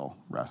is still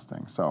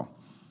resting. So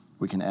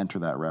we can enter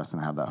that rest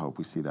and have that hope.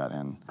 We see that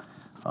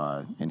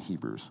in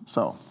Hebrews.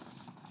 So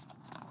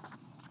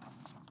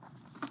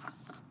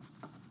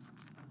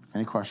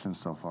any questions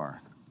so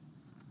far?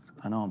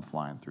 I know I'm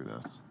flying through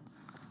this.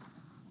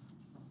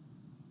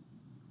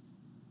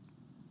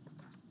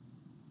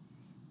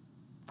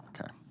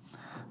 Okay.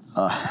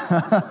 I'll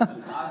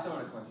throw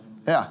in a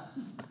question. Yeah.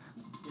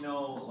 You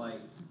know, like,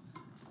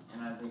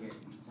 and I think you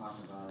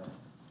talked about it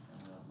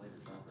later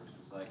suffers,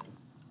 was like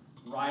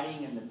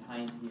writing in the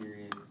time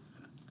period,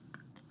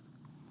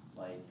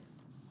 like,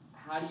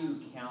 how do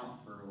you account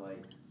for,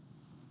 like,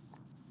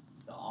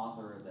 the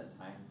author of that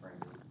time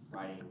frame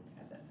writing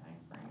at that time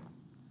frame,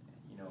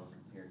 you know,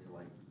 compared to,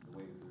 like, the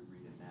way we would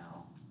read it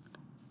now?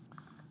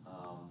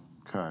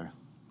 Okay.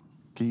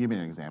 Can you give me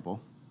an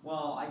example?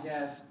 Well, I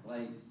guess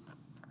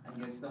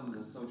some of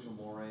the social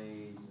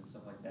mores and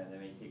stuff like that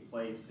may take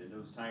place in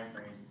those time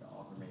frames that the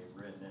author may have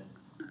written it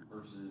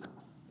versus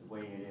the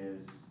way it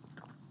is.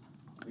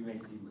 We may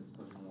see with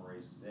social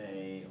mores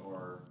today,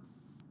 or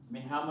I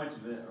mean, how much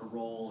of a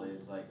role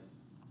is, like,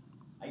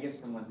 I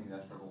guess the one thing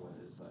that I struggle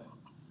with is, like,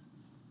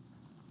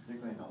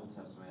 particularly in the Old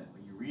Testament,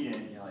 when you read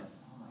it and you're like,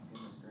 oh my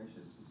goodness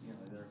gracious, you know,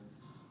 they're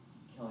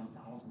killing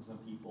thousands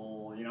of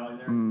people, you know, and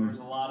there's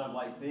a lot of,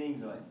 like,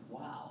 things like,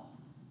 wow.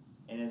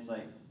 And it's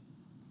like,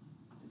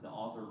 is the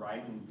author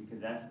writing because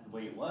that's the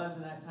way it was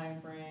in that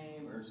time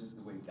frame, or is this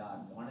the way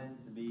God wanted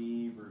it to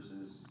be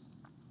versus?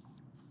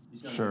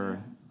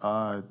 Sure.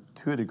 To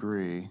a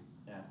degree.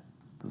 Yeah.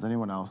 Does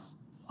anyone else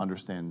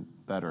understand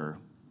better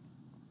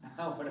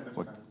What am I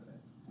trying to say?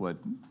 what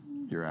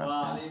you're asking?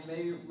 Well, I mean,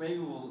 maybe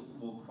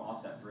we'll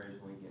cross that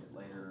bridge when we get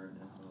later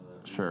in some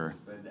of the. Sure.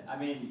 But I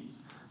mean,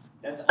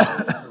 that's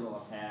always the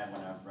struggle I've had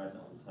when I've read the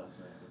Old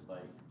Testament. It's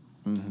like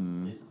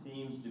it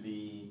seems to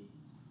be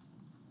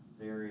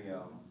very.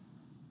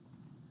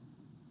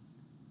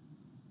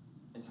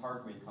 It's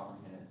hard for me to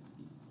comprehend it to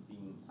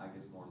being, I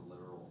guess, more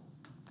literal.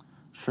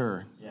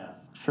 Sure.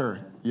 Yes. Sure.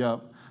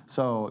 Yep.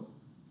 So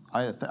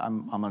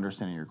I'm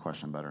understanding your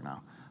question better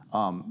now.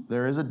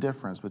 There is a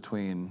difference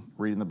between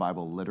reading the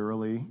Bible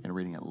literally and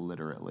reading it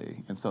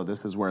literally. And so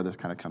this is where this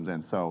kind of comes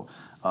in. So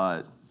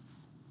I'll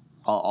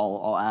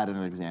add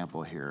an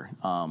example here.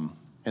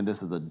 And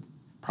this is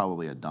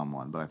probably a dumb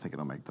one, but I think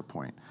it'll make the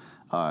point.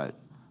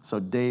 So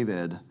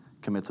David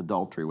commits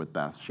adultery with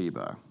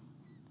Bathsheba.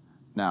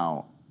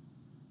 Now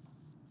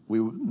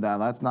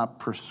that's not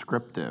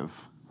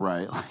prescriptive,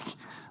 right?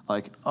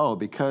 Like, oh,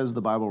 because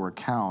the Bible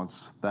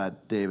recounts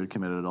that David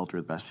committed adultery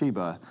with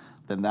Bathsheba,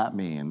 then that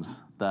means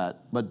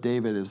that, but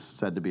David is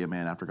said to be a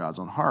man after God's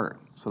own heart.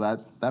 So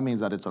that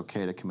means that it's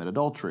okay to commit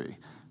adultery.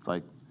 It's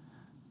like,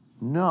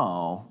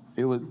 no,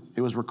 it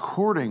was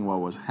recording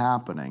what was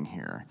happening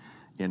here.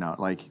 You know,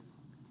 like,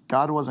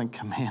 God wasn't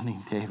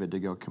commanding David to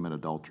go commit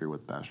adultery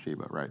with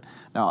Bathsheba, right?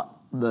 Now,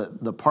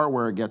 the part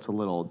where it gets a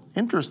little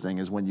interesting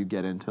is when you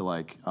get into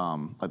like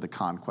the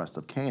conquest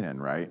of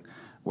Canaan, right?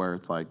 Where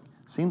it's like,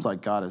 seems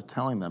like God is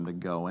telling them to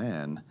go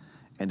in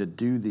and to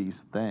do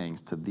these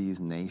things to these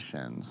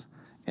nations.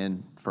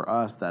 And for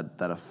us, that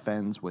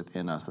offends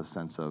within us a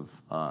sense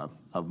of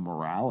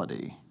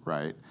morality,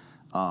 right?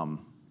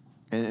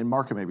 And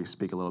Mark can maybe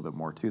speak a little bit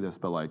more to this,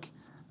 but like,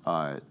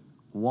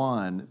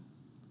 one,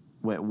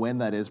 when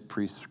that is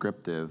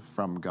prescriptive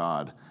from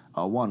God,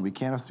 one, we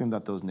can't assume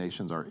that those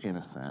nations are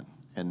innocent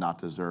and not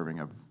deserving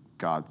of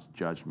God's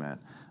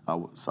judgment.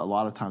 So a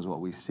lot of times what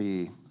we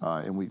see,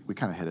 and we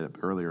kind of hit it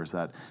earlier, is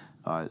that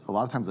a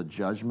lot of times the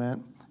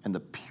judgment and the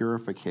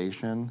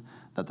purification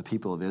that the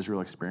people of Israel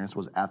experienced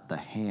was at the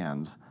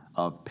hands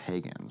of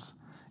pagans.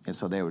 And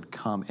so they would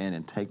come in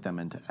and take them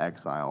into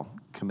exile,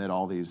 commit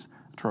all these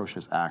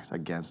atrocious acts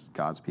against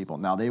God's people.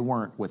 Now, they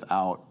weren't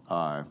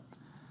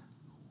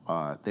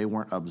they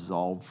weren't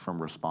absolved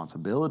from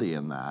responsibility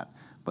in that,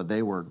 but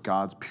they were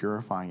God's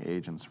purifying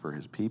agents for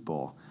his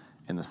people.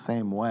 In the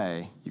same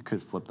way, you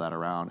could flip that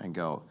around and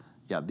go,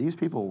 yeah, these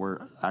people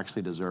were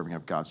actually deserving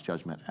of God's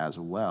judgment as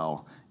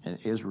well. And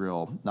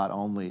Israel, not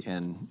only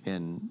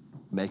in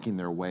making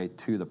their way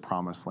to the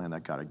promised land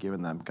that God had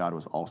given them, God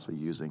was also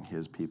using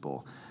his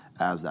people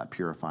as that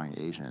purifying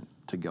agent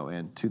to go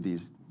into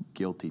these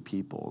guilty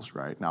peoples,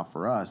 right? Now,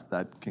 for us,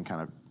 that can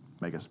kind of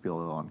make us feel a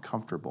little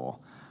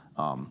uncomfortable.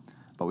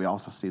 But we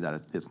also see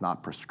that it's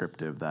not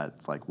prescriptive, that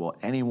it's like, well,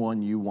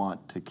 anyone you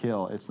want to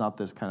kill, it's not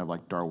this kind of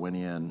like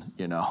Darwinian,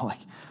 like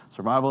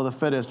survival of the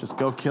fittest, just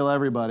go kill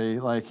everybody,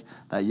 like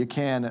that you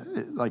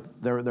can, like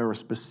there were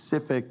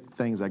specific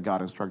things that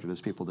God instructed his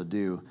people to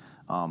do,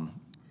 and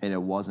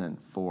it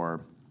wasn't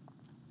for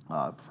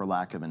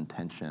lack of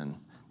intention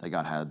that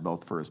God had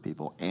both for his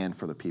people and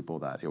for the people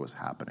that it was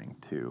happening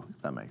to,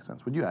 if that makes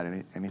sense. Would you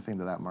add anything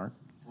to that, Mark?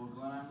 Well,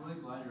 Glenn, I'm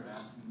really glad you're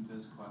asking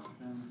this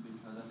question,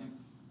 because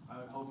I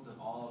would hope that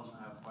all of us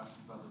have questions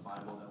about the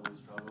Bible that we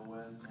struggle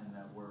with, and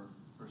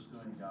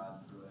pursuing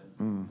God through it.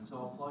 And so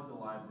I'll plug the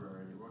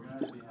library. We're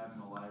going to be having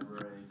a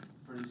library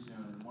pretty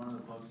soon, and one of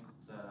the books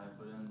that I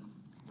put in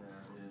there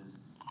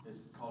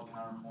is called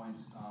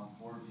Counterpoints,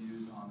 4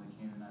 Views on the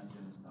Canaanite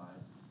Genocide.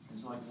 And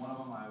so like one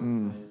of them I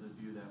would say is a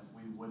view that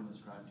we wouldn't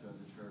ascribe to at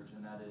the church,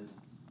 and that is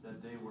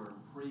that they were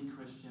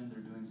pre-Christian,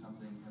 they're doing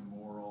something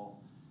immoral,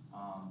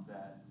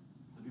 that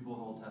the people of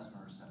the Old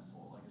Testament are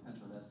sinful. Like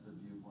essentially that's the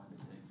viewpoint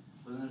they take.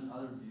 But then there's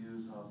other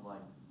views of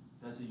like,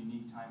 that's a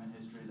unique time in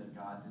history that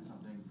God did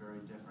something very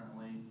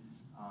differently.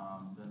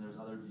 Then there's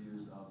other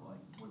views of like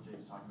what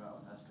Jake's talking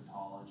about,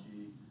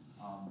 eschatology.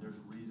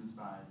 There's reasons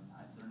behind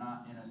they're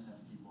not innocent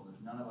people.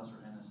 None of us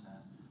are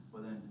innocent.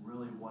 But then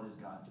really what is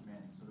God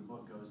commanding? So the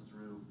book goes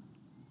through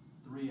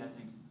 3, I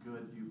think,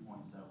 good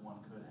viewpoints that one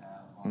could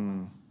have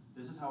on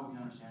this is how we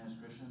can understand as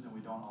Christians, and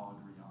we don't all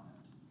agree on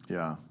it.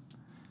 Yeah.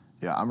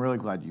 Yeah, I'm really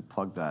glad you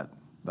plugged that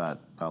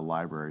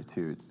library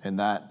too. And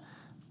that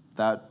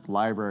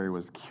library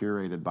was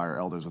curated by our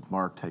elders, with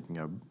Mark taking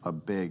a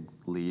big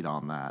lead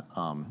on that.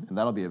 And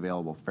that'll be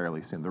available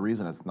fairly soon. The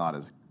reason it's not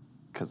is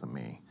because of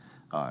me.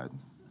 I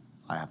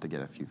have to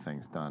get a few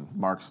things done.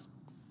 Mark's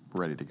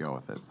ready to go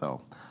with it,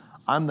 so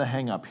I'm the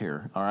hang up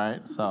here, all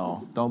right?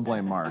 So don't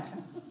blame Mark.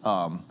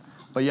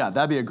 But yeah,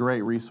 that'd be a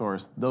great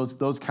resource.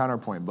 Those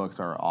Counterpoint books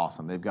are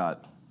awesome. They've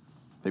got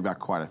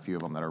quite a few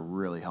of them that are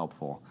really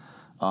helpful.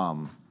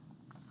 All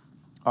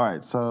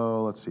right,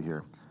 so let's see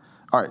here.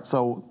 All right,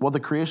 so what the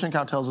creation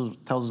account tells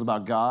us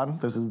about God,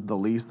 this is the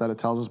least that it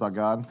tells us about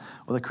God.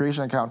 What the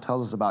creation account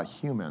tells us about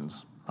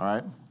humans, all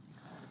right?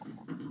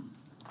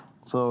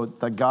 So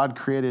that God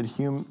created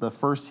the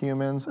first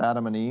humans,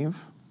 Adam and Eve.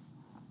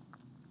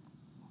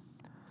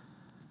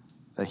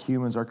 That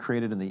humans are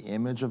created in the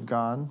image of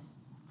God.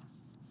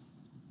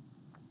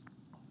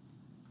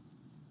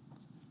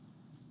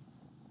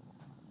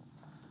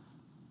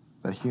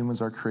 That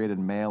humans are created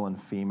male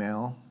and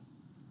female.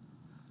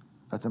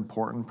 That's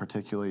important,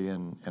 particularly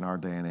in our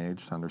day and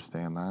age, to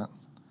understand that.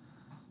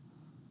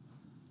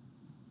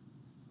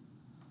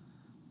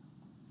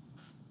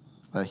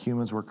 That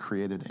humans were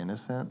created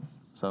innocent,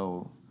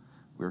 so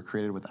we were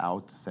created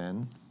without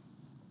sin.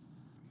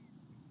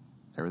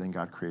 Everything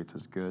God creates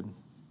is good.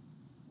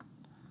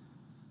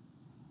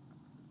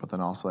 But then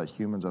also that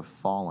humans have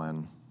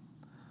fallen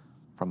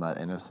from that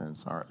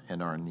innocence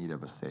and are in need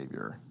of a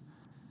Savior.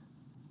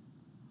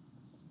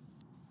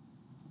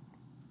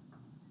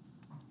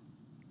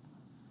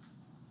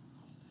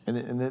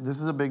 And this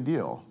is a big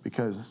deal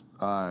because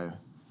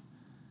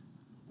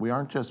we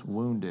aren't just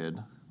wounded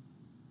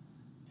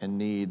and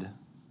need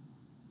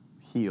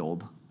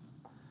healed.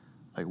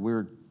 Like,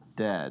 we're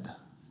dead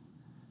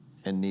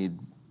and need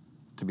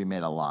to be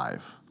made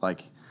alive.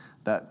 Like,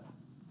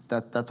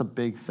 that's a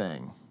big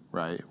thing,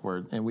 right?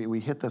 And we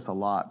hit this a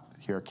lot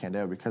here at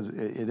Candeo because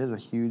it is a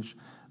huge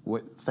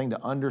thing to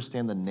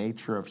understand the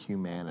nature of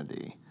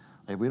humanity.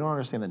 Like, if we don't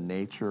understand the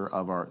nature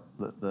of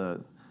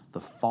the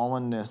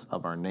fallenness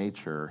of our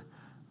nature,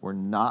 we're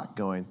not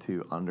going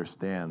to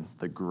understand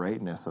the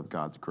greatness of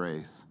God's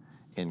grace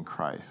in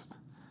Christ.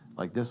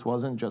 Like, this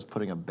wasn't just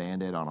putting a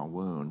Band-Aid on a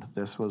wound.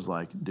 This was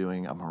like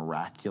doing a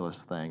miraculous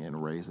thing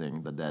and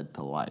raising the dead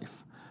to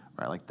life,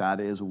 right? Like, that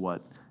is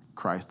what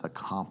Christ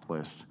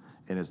accomplished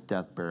in his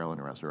death, burial,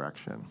 and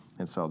resurrection.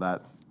 And so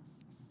that,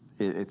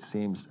 it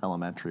seems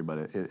elementary, but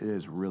it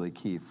is really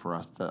key for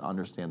us to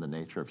understand the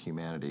nature of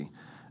humanity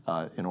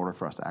in order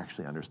for us to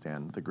actually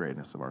understand the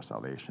greatness of our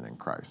salvation in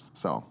Christ.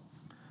 So,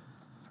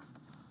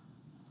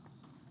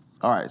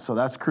 all right, so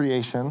that's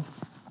creation.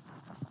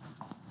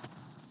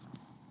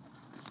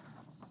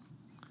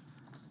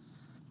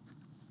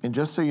 And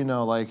just so you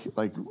know, like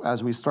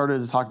as we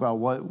started to talk about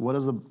what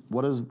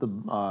does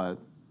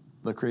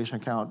the creation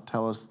account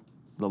tell us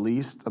the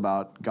least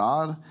about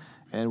God,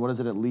 and what does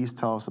it at least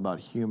tell us about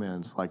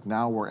humans? Like,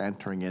 now we're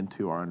entering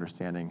into our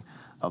understanding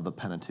of the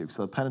Pentateuch.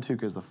 So the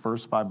Pentateuch is the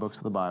first 5 books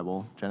of the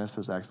Bible: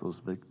 Genesis,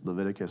 Exodus,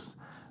 Leviticus,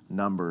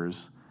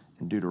 Numbers,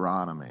 and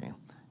Deuteronomy.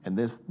 And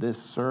this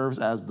serves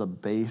as the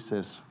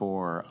basis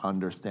for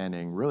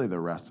understanding really the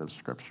rest of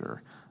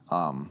Scripture.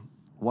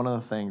 One of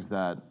the things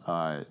that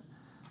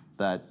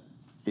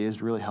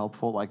is really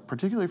helpful, like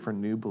particularly for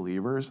new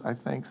believers, I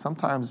think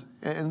sometimes,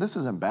 and this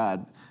isn't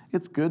bad,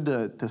 it's good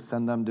to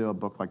send them to a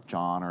book like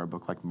John or a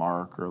book like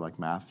Mark or like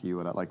Matthew,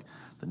 and like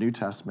the New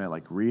Testament,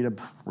 like read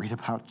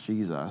about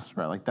Jesus,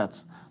 right? Like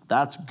that's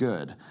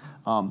good.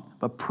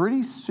 But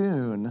pretty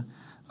soon,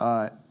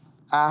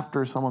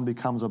 after someone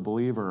becomes a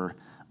believer,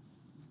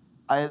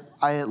 I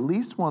at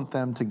least want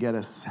them to get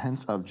a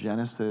sense of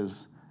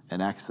Genesis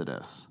and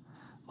Exodus,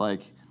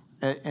 like,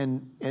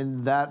 and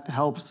that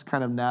helps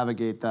kind of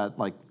navigate that,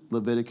 like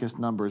Leviticus,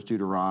 Numbers,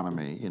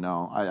 Deuteronomy. You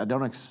know, I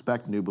don't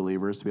expect new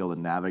believers to be able to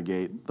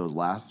navigate those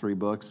last 3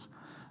 books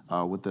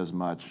with as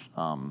much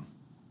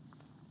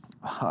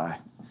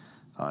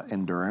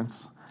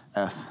endurance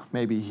as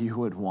maybe you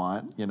would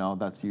want. You know,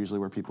 that's usually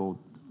where people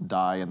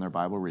die in their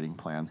Bible reading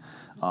plan.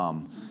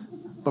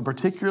 But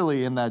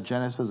particularly in that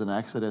Genesis and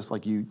Exodus,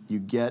 like you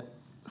get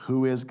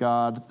who is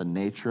God, the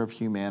nature of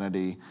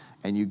humanity,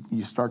 and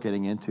you start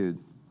getting into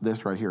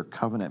this right here,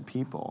 covenant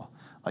people,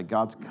 like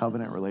God's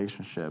covenant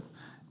relationship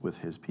with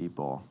his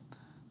people.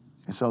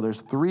 And so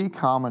there's 3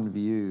 common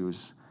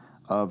views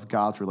of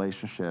God's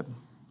relationship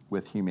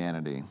with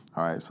humanity.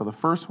 All right, so the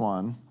first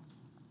one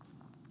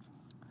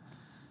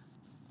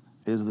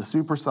is the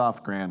super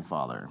soft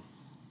grandfather,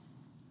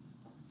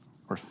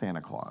 or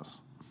Santa Claus.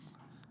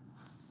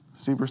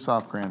 Super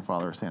soft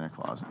grandfather, or Santa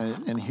Claus.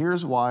 And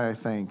here's why I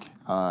think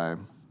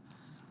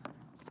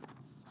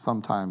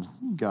sometimes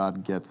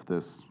God gets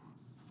this,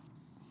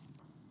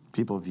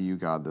 people view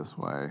God this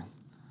way.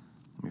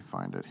 Let me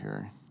find it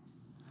here.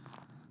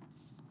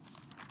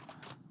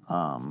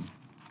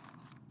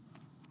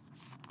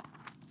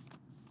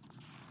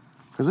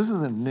 Because this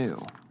isn't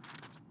new,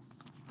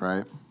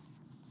 right?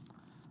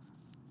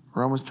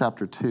 Romans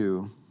chapter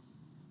 2,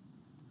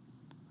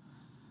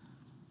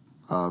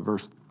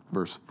 verse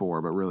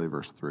 4, but really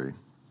verse 3.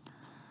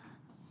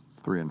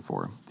 3 and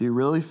 4. Do you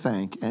really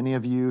think, any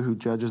of you who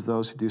judges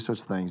those who do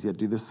such things, yet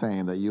do the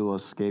same, that you will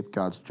escape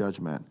God's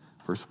judgment?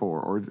 Verse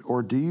 4.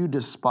 Or do you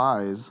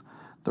despise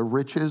the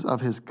riches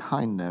of his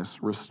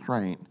kindness,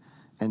 restraint,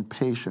 and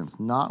patience,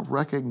 not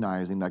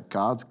recognizing that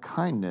God's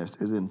kindness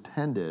is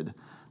intended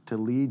to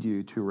lead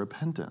you to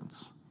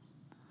repentance?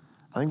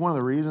 I think one of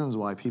the reasons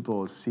why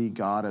people see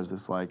God as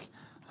this like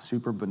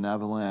super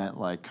benevolent,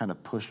 like kind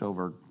of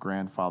pushover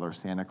grandfather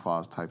Santa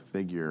Claus type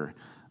figure,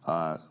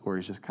 where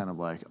he's just kind of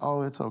like,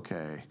 oh, it's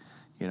okay,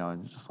 you know,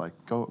 and just like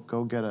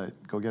go get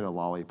a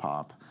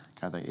lollipop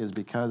kind of thing, is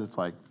because it's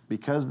like,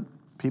 because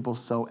people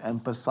so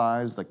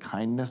emphasize the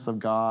kindness of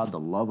God, the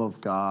love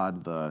of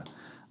God, the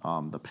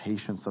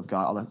patience of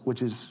God, all that,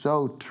 which is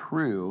so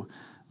true.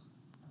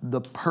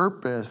 The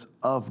purpose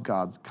of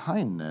God's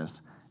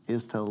kindness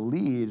is to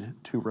lead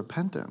to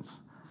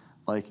repentance.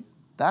 Like,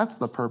 that's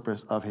the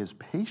purpose of his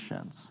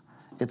patience.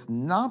 It's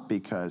not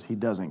because he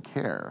doesn't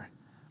care,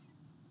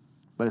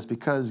 but it's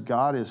because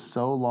God is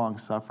so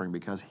long-suffering,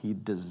 because he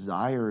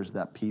desires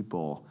that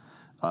people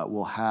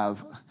will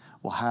have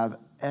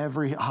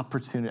every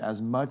opportunity,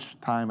 as much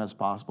time as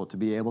possible, to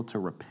be able to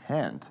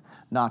repent,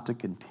 not to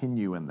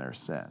continue in their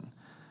sin.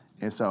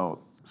 And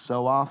so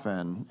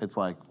often it's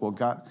like, well,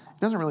 God, it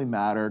doesn't really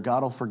matter.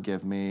 God will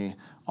forgive me,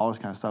 all this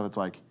kind of stuff. It's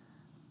like,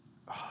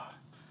 oh,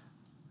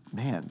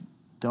 man,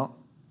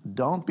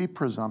 don't be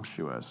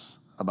presumptuous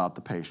about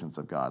the patience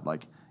of God.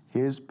 Like,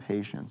 his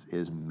patience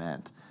is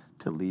meant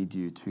to lead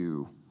you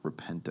to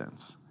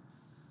repentance,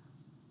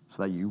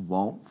 so that you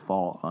won't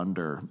fall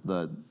under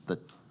the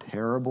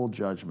terrible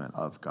judgment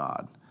of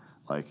God.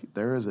 Like,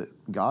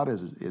 God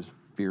is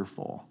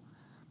fearful.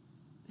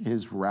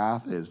 His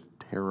wrath is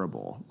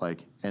terrible,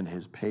 like, and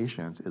his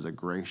patience is a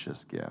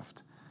gracious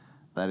gift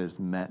that is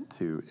meant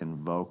to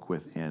invoke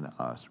within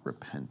us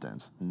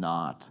repentance,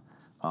 not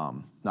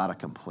a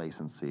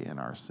complacency in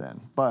our sin.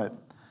 But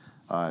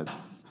a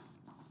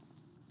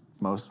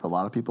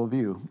lot of people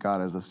view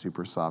God as a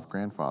super soft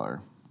grandfather,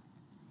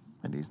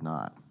 and he's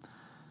not.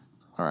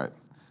 All right,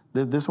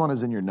 this one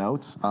is in your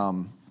notes.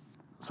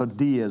 So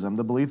deism,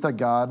 the belief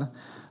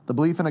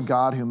in a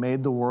God who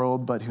made the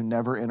world but who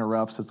never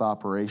interrupts its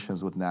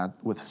operations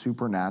with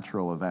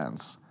supernatural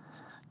events.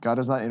 God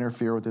does not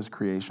interfere with his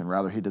creation.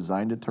 Rather, he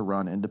designed it to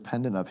run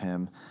independent of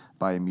him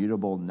by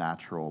immutable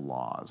natural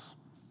laws.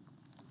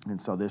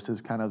 And so this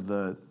is kind of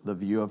the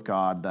view of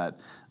God that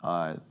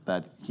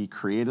he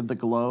created the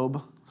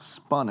globe,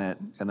 spun it,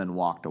 and then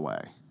walked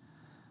away.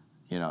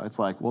 You know, it's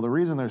like, well, the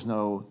reason the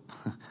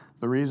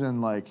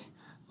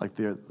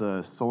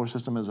solar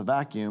system is a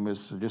vacuum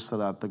is just so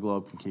that the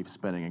globe can keep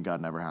spinning and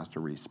God never has to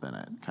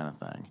respin it, kind of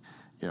thing.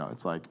 You know,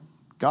 it's like,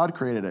 God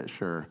created it,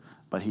 sure,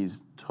 but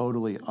he's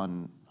totally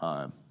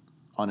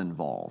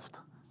uninvolved,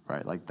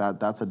 right? Like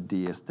that's a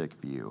deistic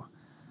view.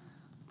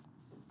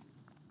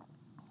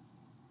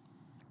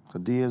 So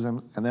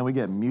deism, and then we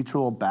get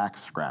mutual back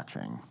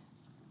scratching.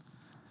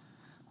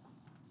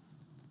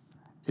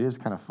 It is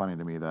kind of funny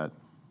to me that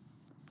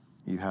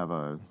you have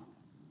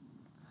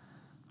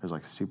there's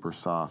like super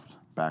soft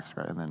back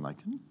scratch, and then like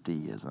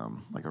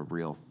deism, like a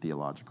real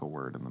theological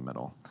word in the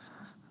middle.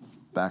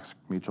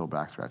 Mutual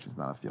back scratching is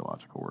not a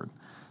theological word.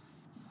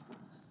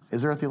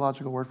 Is there a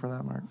theological word for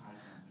that, Mark?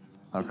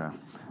 Okay.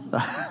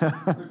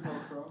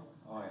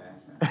 Oh,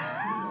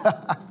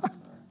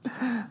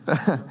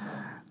 yeah.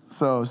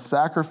 So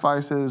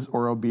sacrifices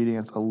or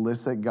obedience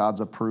elicit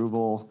God's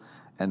approval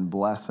and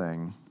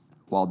blessing,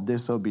 while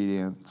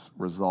disobedience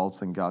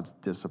results in God's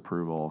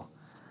disapproval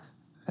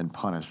and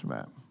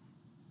punishment.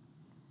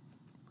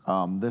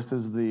 This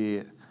is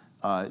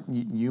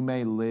you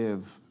may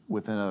live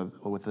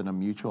within a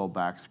mutual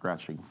back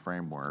scratching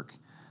framework,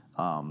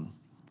 and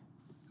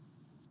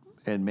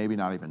maybe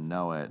not even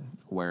know it,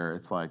 where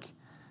it's like,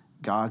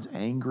 God's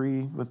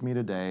angry with me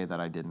today that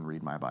I didn't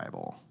read my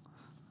Bible.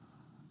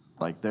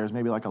 Like, there's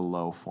maybe like a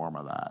low form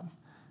of that,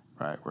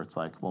 right? Where it's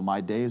like, well,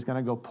 my day is going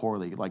to go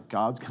poorly. Like,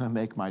 God's going to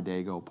make my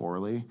day go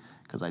poorly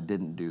because I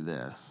didn't do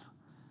this.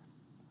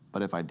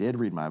 But if I did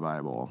read my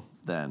Bible,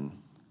 then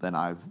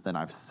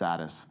I've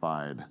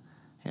satisfied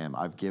him.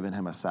 I've given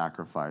him a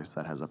sacrifice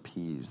that has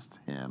appeased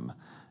him.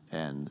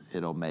 and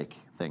it'll make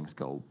things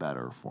go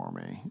better for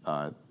me.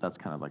 That's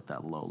kind of like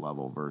that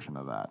low-level version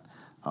of that.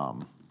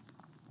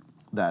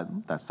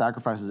 That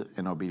sacrifices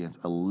and obedience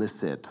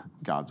elicit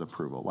God's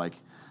approval. Like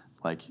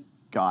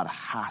God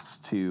has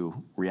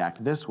to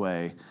react this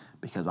way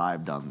because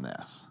I've done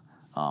this,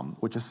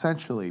 which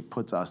essentially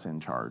puts us in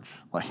charge,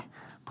 like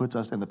puts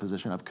us in the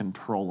position of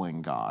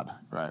controlling God,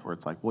 right? Where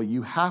it's like, well,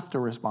 you have to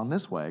respond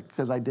this way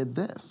because I did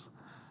this,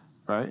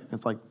 right?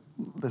 It's like,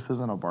 this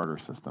isn't a barter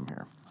system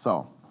here.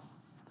 So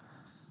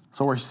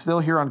we're still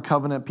here on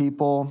covenant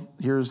people.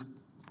 Here's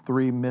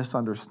 3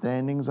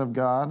 misunderstandings of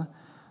God.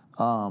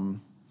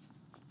 And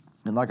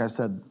like I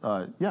said,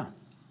 yeah.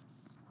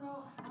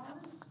 So how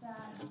is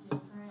that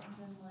different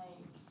than like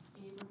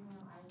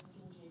Abraham, Isaac,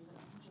 and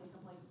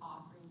Jacob like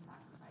offering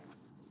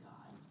sacrifices to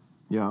God?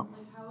 Yeah.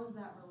 Like how is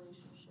that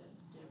relationship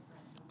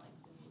different than like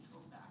the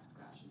mutual back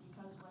scratching?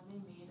 Because when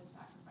they made a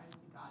sacrifice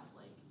to God, it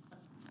like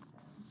appeased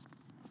him.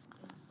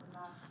 Or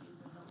not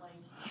appeased him, but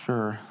like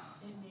Sure.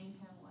 it made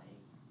him like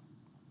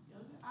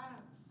feel good. I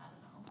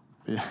don't know.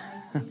 Yeah. That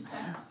makes any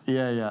sense.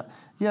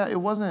 Yeah, it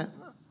wasn't.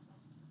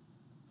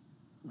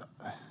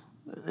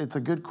 It's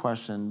a good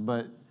question,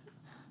 but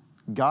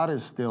God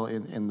is still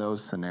in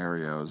those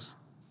scenarios,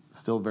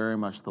 still very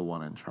much the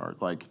one in charge.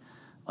 Like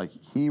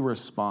he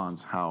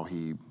responds how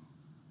he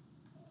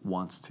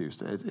wants to.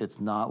 So it's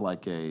not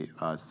like a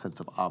sense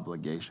of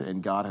obligation,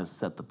 and God has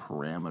set the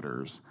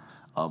parameters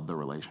of the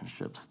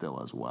relationship still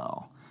as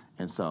well.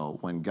 And so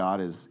when God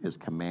is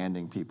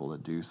commanding people to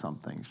do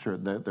something, sure,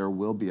 there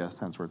will be a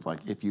sense where it's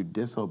like, if you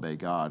disobey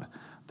God,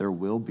 there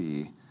will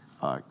be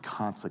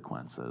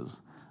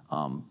consequences.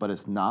 But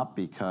it's not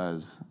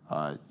because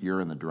you're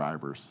in the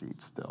driver's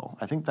seat still.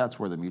 I think that's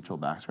where the mutual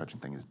back-scratching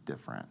thing is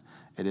different.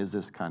 It is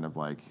this kind of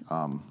like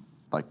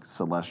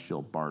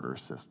celestial barter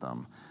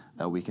system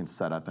that we can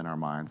set up in our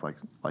minds. Like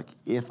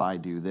if I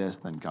do this,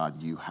 then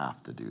God, you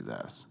have to do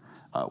this,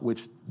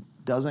 which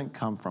doesn't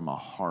come from a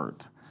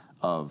heart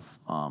of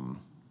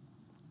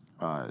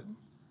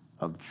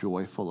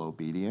joyful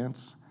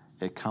obedience.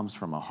 It comes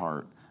from a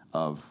heart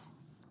of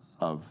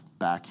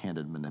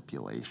backhanded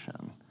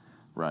manipulation.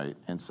 Right,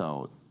 and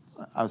so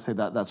I would say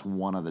that's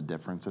one of the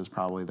differences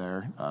probably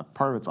there.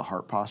 Part of it's a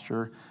heart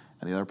posture,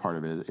 and the other part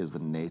of it is the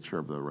nature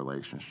of the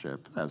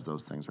relationship as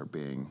those things are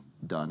being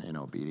done in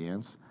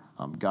obedience.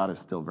 God is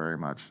still very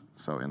much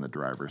so in the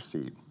driver's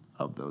seat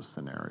of those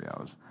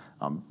scenarios.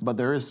 But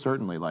there is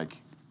certainly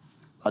like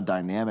a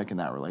dynamic in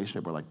that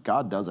relationship where like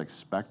God does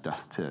expect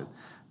us to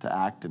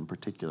act in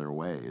particular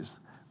ways,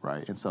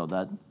 right? And so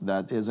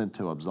that isn't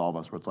to absolve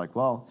us where it's like,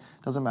 well,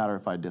 it doesn't matter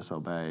if I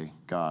disobey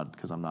God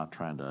because I'm not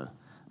trying to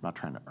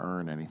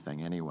earn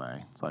anything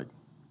anyway. It's like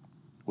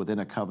within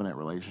a covenant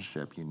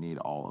relationship, you need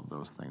all of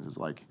those things. It's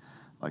like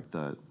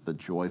the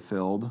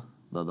joy-filled,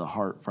 the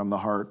heart from the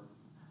heart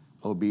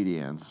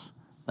obedience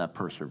that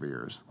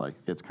perseveres. Like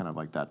it's kind of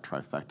like that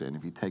trifecta. And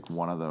if you take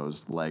one of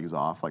those legs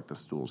off, like the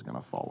stool's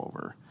gonna fall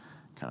over,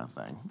 kind of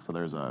thing. So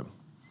there's a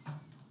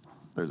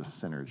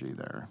synergy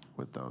there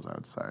with those, I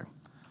would say.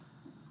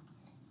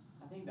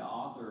 I think the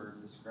author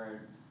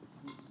described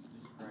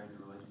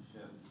the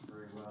relationship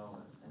very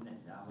well, and then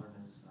I learned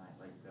this tonight,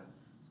 like the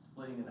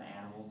splitting of the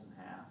animals in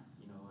half,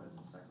 as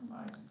a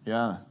sacrifice.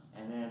 Yeah.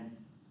 And then,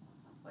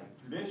 like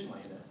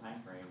traditionally, that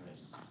time frame, that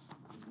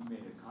if you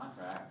made a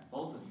contract,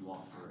 both of you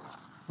walked through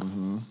it.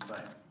 Mm-hmm.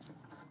 But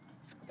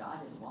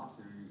God didn't walk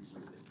through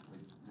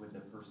with the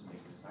person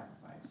making the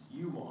sacrifice.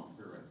 You walked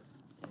through it,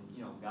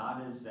 and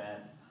God is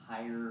that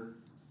higher.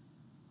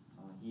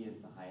 He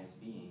is the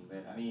highest being,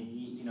 but I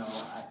mean,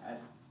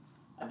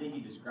 I think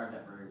he described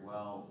that very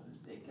well.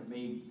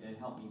 It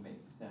helped me make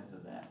sense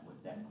of that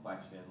with that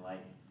question.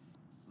 Like,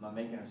 am I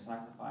making a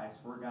sacrifice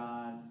for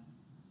God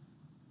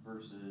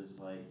versus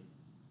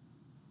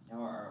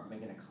or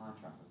making a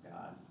contract with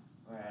God?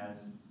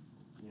 Whereas,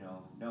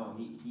 no,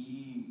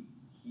 he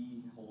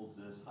holds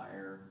this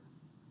higher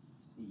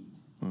seat,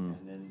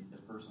 and then the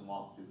person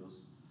walked through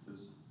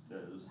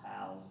those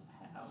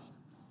halves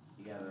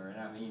together.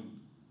 And I mean,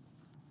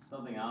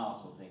 something I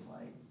also think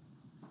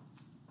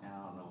and I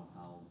don't know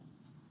how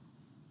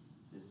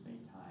this may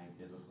tie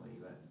biblically,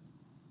 but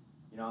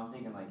I'm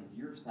thinking if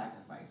you're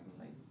sacrificing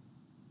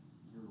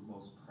your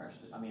most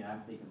precious. I mean,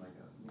 I'm thinking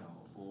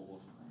a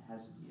bull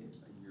has to be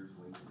a year's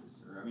wages,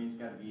 or I mean, it's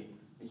got to be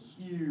a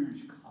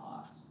huge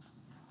cost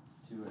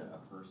to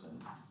a person.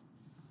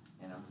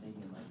 And I'm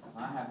thinking if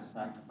I have to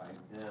sacrifice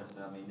this,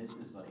 I mean, this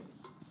is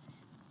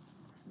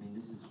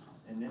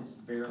and this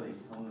barely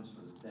atones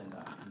for the sin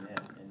that I commit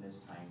in this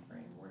time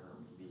frame, where it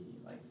would be.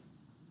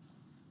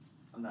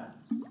 I'm not,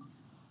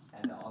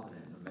 and the author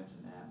didn't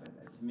mention that,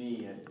 but to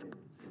me,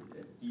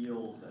 it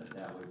feels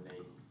that would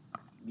make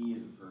me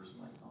as a person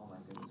oh my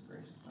goodness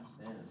gracious, my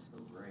sin is so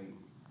great.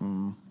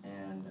 Mm-hmm.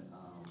 And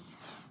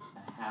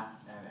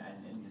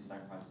I need to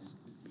sacrifice just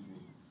to even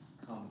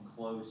come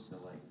close to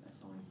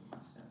atoning for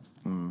my sin.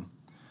 Mm-hmm.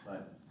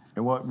 But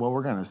And what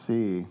we're going to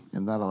see,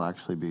 and that'll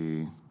actually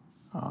be,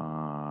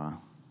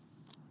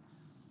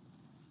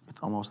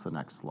 it's almost the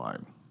next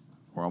slide.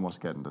 We're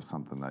almost getting to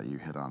something that you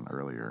hit on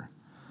earlier.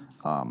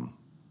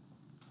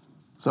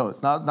 So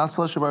not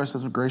celestial bodies,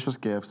 says gracious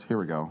gifts. Here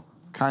we go.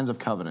 Kinds of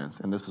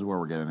covenants, and this is where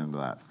we're getting into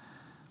that.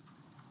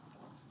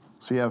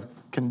 So you have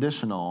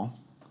conditional,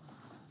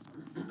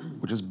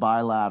 which is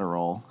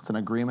bilateral. It's an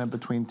agreement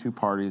between two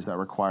parties that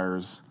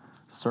requires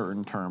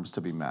certain terms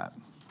to be met.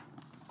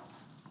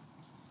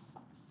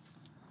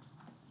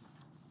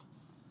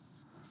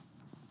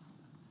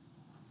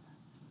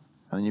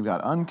 And then you've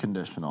got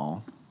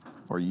unconditional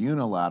or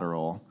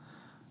unilateral,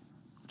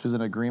 which is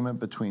an agreement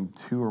between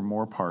two or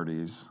more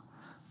parties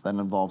that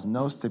involves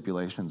no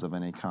stipulations of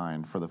any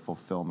kind for the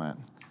fulfillment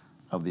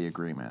of the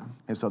agreement.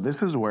 And so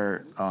this is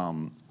where,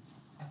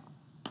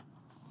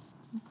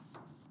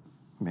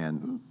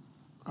 we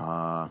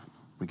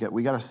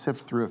got to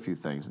sift through a few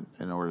things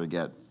in order to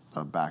get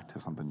back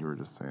to something you were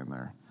just saying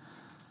there.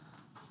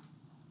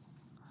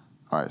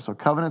 All right, so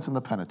covenants in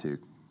the Pentateuch.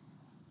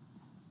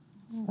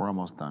 We're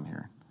almost done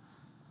here.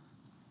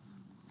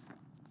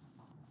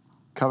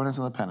 Covenants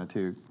in the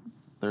Pentateuch.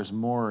 There's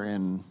more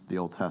in the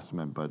Old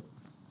Testament, but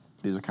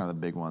these are kind of the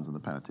big ones in the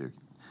Pentateuch.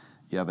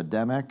 You have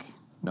Adamic,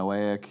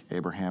 Noahic,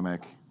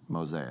 Abrahamic,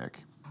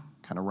 Mosaic.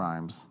 Kind of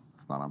rhymes.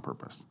 It's not on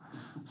purpose.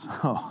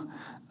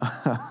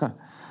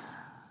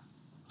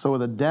 So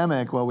with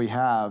Adamic, what we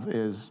have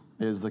is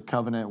the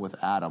covenant with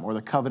Adam, or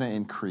the covenant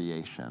in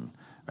creation.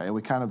 Right? And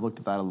we kind of looked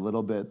at that a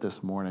little bit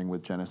this morning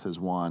with Genesis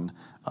 1,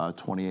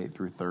 28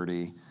 through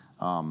 30.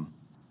 I'll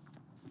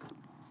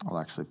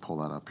actually pull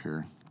that up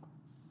here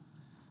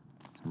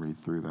and read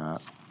through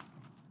that.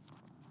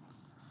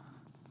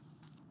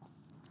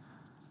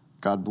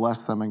 God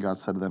blessed them, and God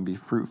said to them, "Be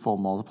fruitful,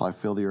 multiply,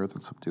 fill the earth,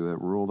 and subdue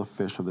it. Rule the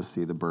fish of the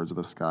sea, the birds of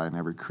the sky, and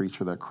every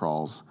creature that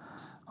crawls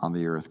on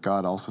the earth."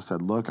 God also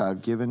said, "Look, I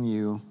have given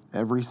you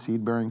every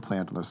seed-bearing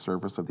plant on the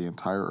surface of the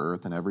entire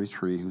earth, and every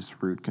tree whose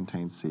fruit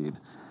contains seed.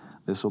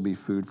 This will be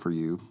food for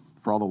you.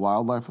 For all the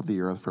wildlife of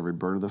the earth, for every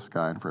bird of the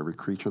sky, and for every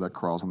creature that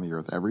crawls on the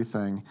earth,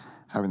 everything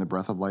having the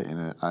breath of life in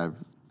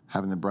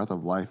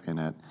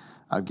it,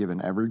 I've given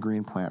every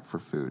green plant for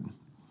food."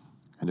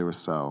 And it was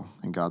so.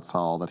 And God saw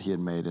all that he had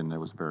made, and it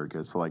was very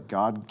good. So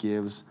God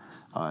gives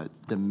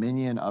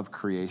dominion of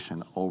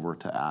creation over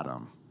to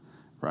Adam,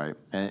 right?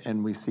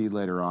 And we see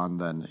later on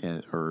then,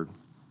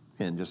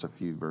 in just a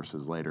few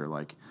verses later,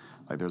 like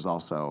there's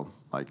also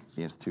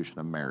the institution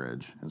of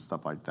marriage and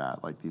stuff like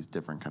that, like these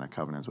different kind of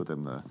covenants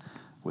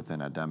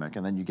within Adamic.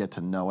 And then you get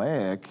to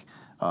Noahic,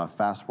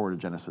 fast forward to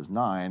Genesis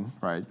 9,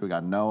 right? We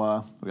got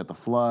Noah, we got the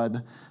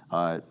flood,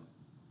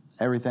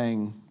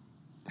 everything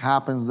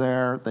happens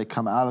there. They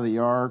come out of the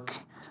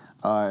ark,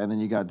 and then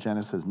you got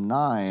Genesis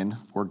 9,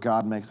 where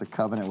God makes a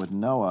covenant with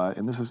Noah.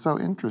 And this is so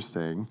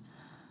interesting,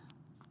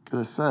 because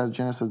it says,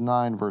 Genesis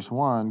 9, verse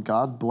 1,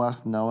 God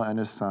blessed Noah and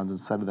his sons and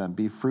said to them,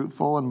 "Be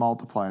fruitful and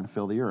multiply and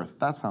fill the earth."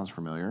 That sounds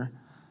familiar.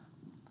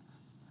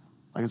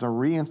 Like it's a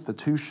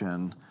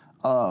reinstitution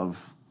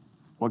of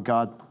what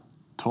God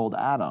told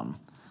Adam.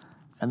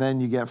 And then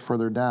you get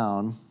further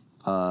down,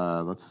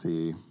 let's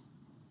see,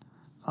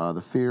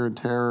 the fear and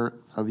terror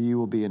of you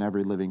will be in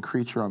every living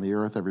creature on the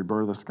earth, every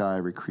bird of the sky,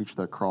 every creature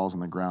that crawls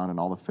on the ground, and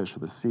all the fish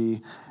of the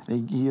sea.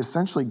 And he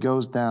essentially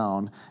goes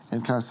down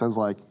and kind of says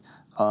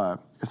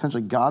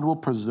essentially God will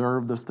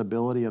preserve the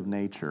stability of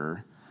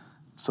nature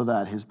so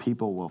that his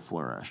people will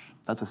flourish.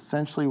 That's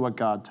essentially what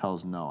God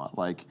tells Noah.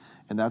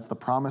 And that's the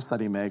promise that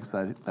he makes,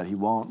 that he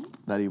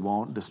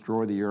won't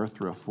destroy the earth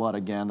through a flood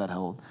again,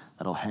 that'll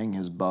hang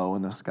his bow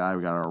in the sky.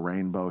 We got our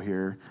rainbow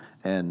here.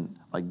 And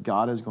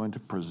God is going to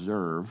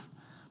preserve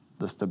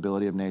the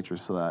stability of nature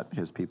so that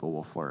his people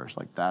will flourish.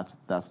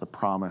 That's the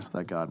promise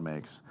that God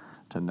makes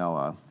to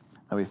Noah.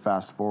 And we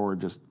fast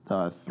forward just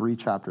 3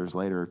 chapters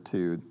later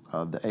to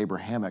the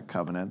Abrahamic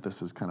covenant.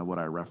 This is kind of what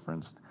I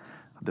referenced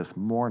this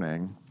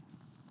morning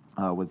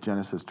with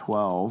Genesis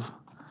 12,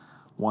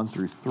 1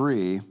 through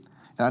 3.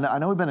 And I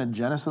know we've been in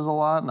Genesis a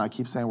lot, and I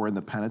keep saying we're in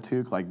the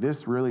Pentateuch.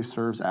 This really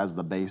serves as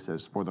the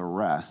basis for the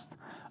rest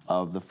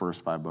of the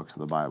first 5 books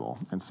of the Bible.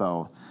 And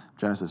so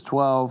Genesis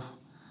 12,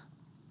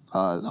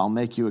 I'll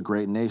make you a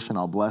great nation.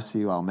 I'll bless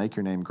you. I'll make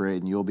your name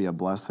great, and you'll be a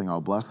blessing. I'll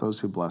bless those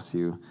who bless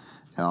you,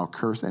 and I'll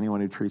curse anyone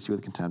who treats you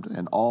with contempt.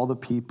 And all the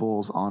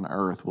peoples on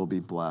earth will be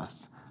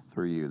blessed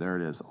through you. There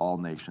it is. All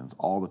nations,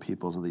 all the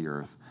peoples of the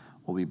earth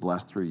will be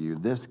blessed through you.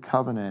 This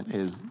covenant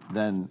is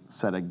then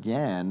said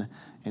again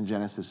in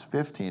Genesis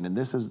 15, and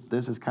this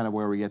is kind of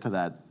where we get to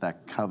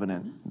that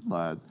covenant,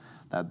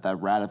 that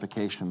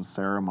ratification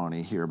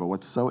ceremony here. But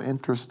what's so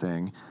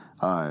interesting,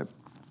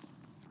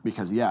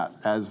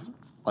 because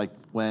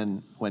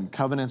when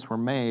covenants were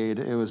made,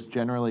 it was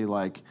generally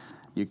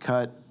you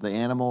cut the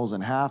animals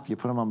in half, you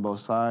put them on both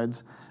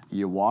sides,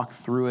 you walk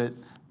through it,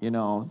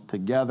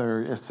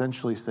 together,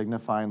 essentially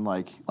signifying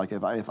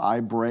if I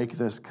break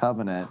this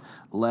covenant,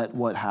 let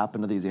what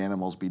happened to these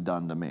animals be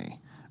done to me,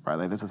 right?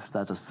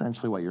 That's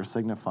essentially what you're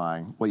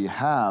signifying. What you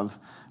have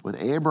with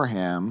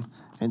Abraham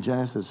in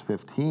Genesis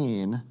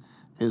 15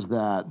 is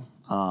that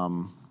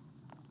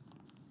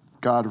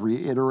God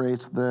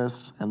reiterates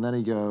this, and then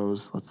he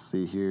goes, let's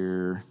see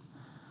here.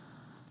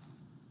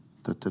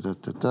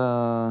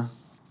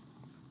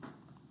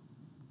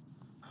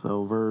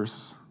 So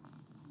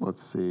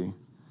let's see.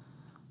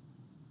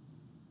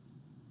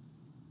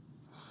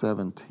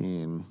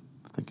 17,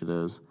 I think it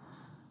is.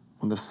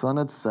 When the sun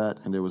had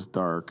set and it was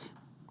dark,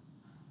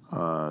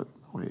 here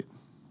we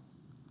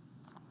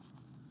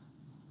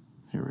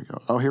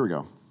go. Oh, here we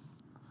go.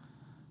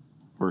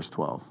 Verse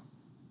 12.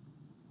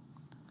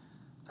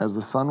 As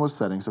the sun was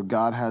setting, so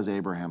God has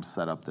Abraham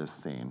set up this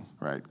scene,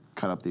 right?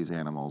 Cut up these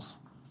animals,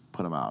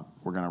 put them out.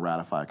 We're going to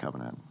ratify a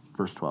covenant.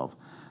 Verse 12.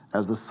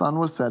 As the sun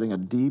was setting, a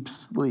deep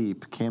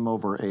sleep came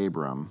over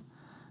Abram,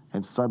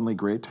 and suddenly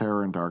great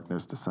terror and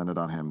darkness descended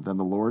on him. Then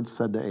the Lord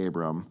said to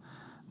Abram,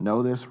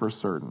 know this for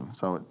certain.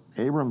 So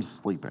Abram's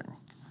sleeping.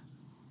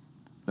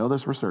 Know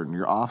this for certain.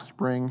 Your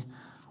offspring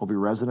will be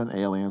resident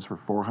aliens for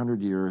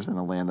 400 years in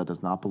a land that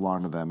does not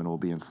belong to them and will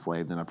be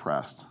enslaved and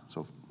oppressed.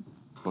 So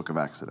book of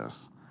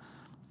Exodus.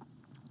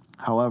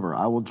 However,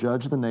 I will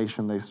judge the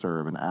nation they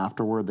serve, and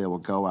afterward they will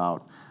go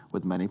out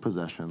with many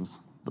possessions,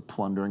 the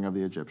plundering of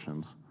the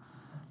Egyptians.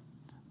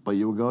 But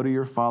you will go to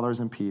your fathers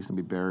in peace and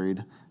be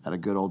buried at a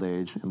good old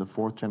age. In the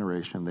 4th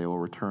generation they will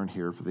return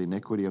here, for the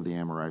iniquity of the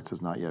Amorites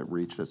has not yet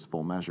reached its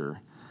full measure.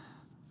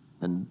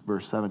 Then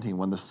verse 17,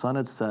 when the sun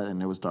had set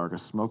and it was dark, a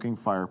smoking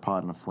fire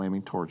pot and a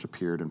flaming torch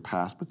appeared and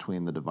passed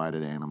between the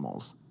divided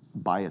animals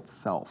by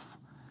itself.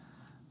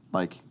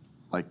 Like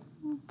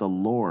the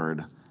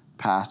Lord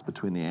passed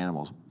between the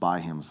animals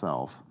by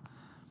himself.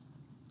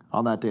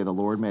 On that day, the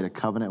Lord made a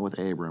covenant with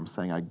Abram,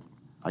 saying,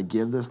 I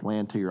give this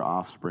land to your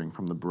offspring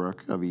from the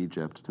brook of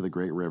Egypt to the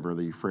great river,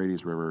 the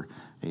Euphrates River.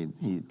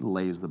 He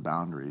lays the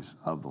boundaries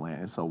of the land.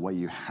 And so what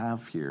you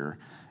have here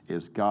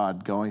is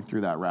God going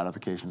through that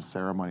ratification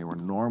ceremony where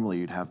normally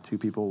you'd have 2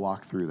 people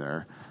walk through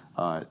there,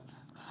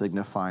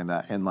 signifying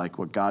that. And like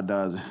what God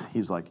does is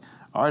he's like,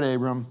 all right,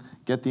 Abram,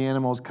 get the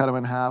animals, cut them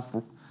in half,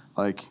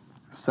 like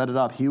set it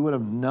up. He would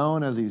have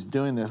known as he's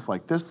doing this,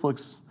 like this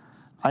looks,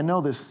 I know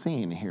this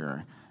scene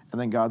here. And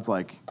then God's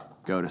like,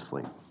 go to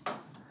sleep.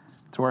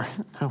 To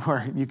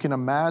where you can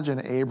imagine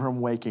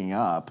Abram waking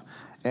up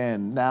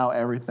and now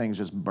everything's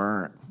just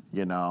burnt,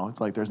 you know?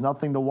 It's like there's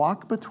nothing to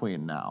walk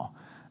between now.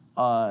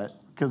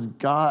 Because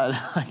God,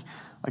 like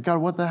God,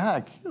 what the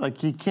heck?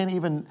 Like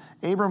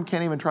Abram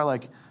can't even try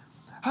like,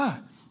 how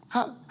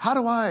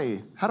do I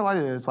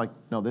do this? It's like,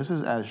 no, this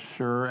is as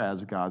sure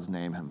as God's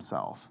name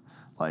himself.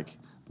 Like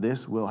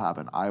this will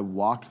happen. I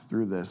walked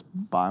through this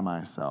by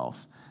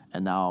myself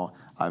and now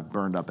I've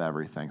burned up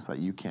everything so that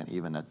you can't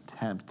even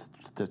attempt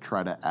to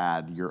try to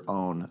add your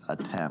own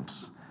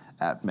attempts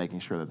at making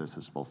sure that this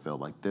is fulfilled.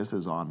 Like this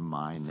is on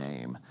my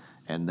name.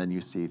 And then you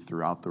see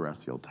throughout the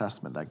rest of the Old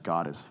Testament that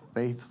God is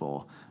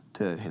faithful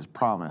to his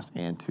promise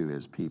and to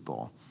his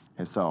people.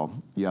 And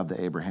so you have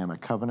the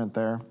Abrahamic covenant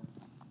there.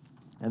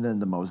 And then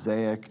the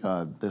Mosaic,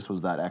 this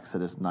was that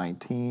Exodus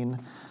 19.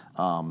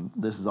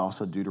 This is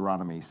also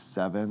Deuteronomy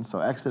 7. So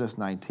Exodus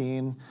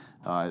 19,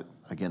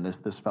 again,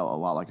 this felt a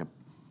lot like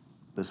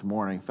this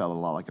morning felt a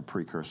lot like a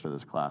precursor to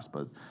this class,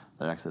 but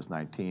that Exodus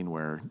 19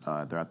 where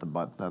they're at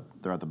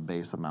the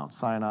base of Mount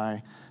Sinai.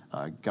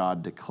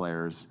 God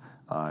declares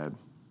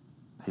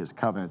his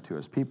covenant to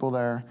his people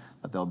there,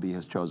 that they'll be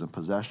his chosen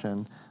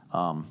possession.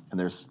 And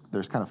there's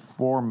kind of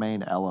 4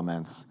 main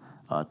elements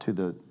to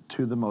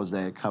the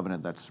Mosaic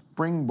covenant that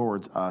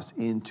springboards us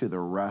into the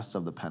rest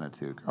of the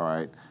Pentateuch, all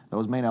right?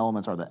 Those main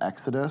elements are the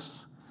Exodus.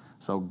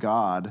 So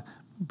God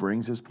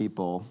brings his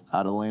people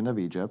out of the land of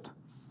Egypt.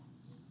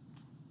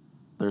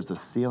 There's the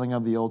sealing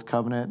of the old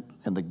covenant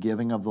and the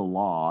giving of the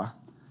law.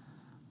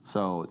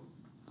 So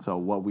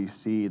what we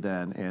see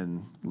then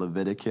in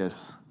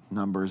Leviticus,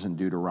 Numbers, and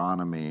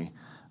Deuteronomy,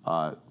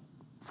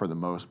 for the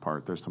most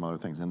part, there's some other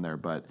things in there,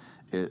 but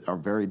it are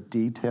very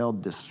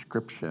detailed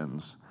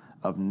descriptions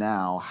of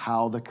now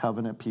how the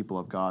covenant people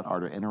of God are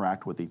to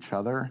interact with each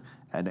other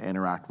and to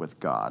interact with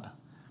God.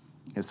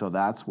 And so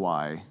that's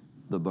why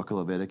the book of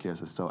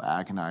Leviticus is so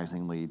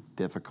agonizingly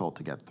difficult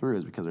to get through,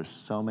 is because there's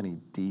so many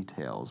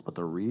details. But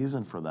the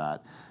reason for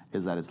that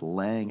is that it's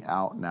laying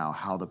out now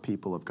how the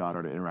people of God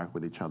are to interact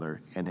with each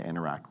other and to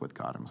interact with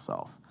God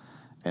himself.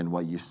 And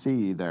what you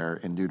see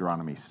there in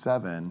Deuteronomy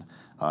 7,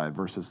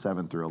 verses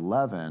 7 through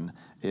 11,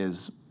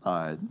 is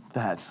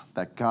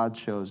that God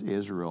chose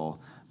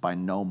Israel by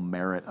no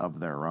merit of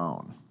their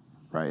own,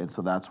 right? And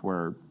so that's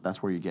where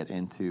you get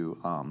into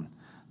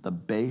the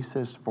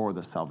basis for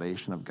the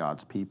salvation of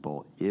God's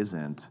people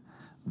isn't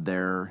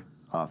their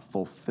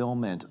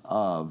fulfillment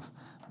of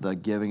the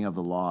giving of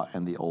the law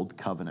and the old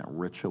covenant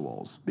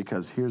rituals.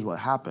 Because here's what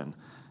happened.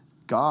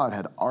 God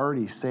had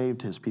already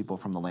saved his people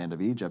from the land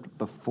of Egypt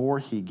before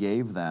he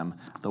gave them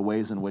the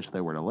ways in which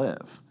they were to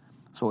live.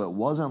 So it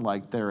wasn't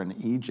like they're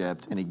in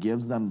Egypt and he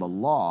gives them the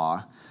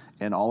law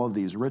and all of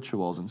these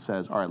rituals and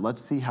says, all right,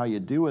 let's see how you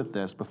do with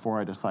this before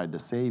I decide to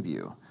save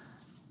you.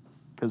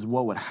 Because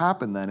what would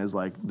happen then is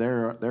like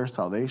their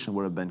salvation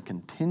would have been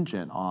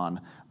contingent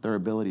on their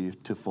ability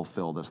to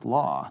fulfill this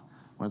law.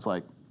 When it's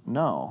like,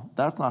 no,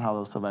 that's not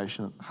how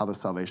the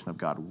salvation of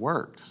God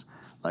works.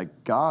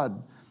 Like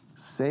God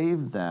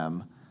saved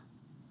them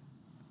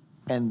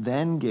and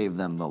then gave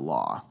them the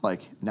law.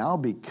 Like now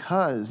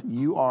because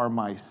you are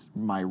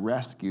my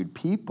rescued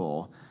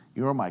people,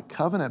 you are my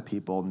covenant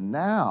people,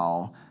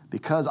 now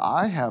because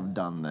I have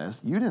done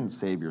this, you didn't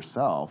save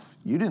yourself.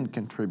 You didn't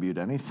contribute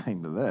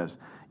anything to this.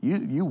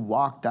 You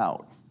walked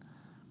out.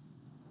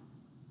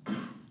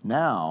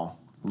 Now,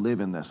 live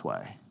in this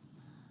way.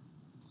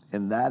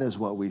 And that is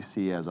what we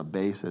see as a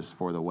basis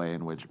for the way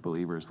in which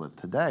believers live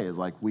today, is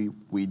like we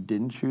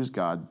didn't choose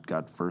God.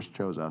 God first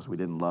chose us. We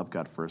didn't love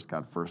God first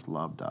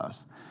loved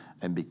us.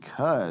 And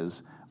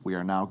because we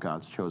are now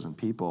God's chosen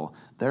people,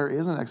 there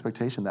is an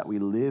expectation that we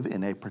live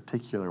in a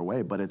particular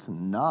way, but it's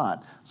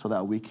not so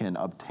that we can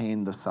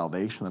obtain the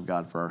salvation of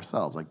God for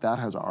ourselves. Like, that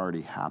has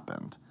already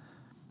happened.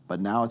 But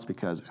now it's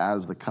because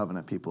as the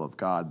covenant people of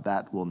God,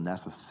 that will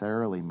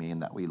necessarily mean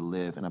that we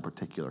live in a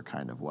particular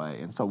kind of way.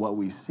 And so what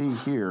we see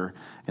here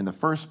in the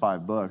first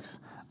 5 books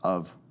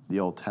of the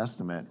Old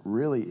Testament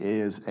really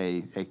is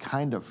a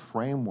kind of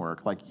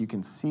framework. Like, you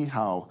can see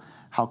how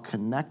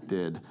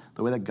connected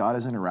the way that God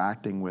is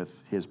interacting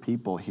with his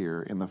people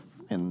here in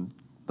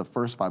the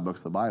first 5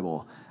 books of the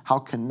Bible, how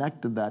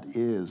connected that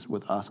is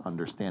with us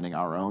understanding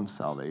our own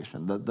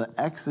salvation. The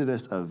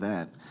Exodus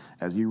event,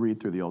 as you read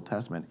through the Old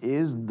Testament,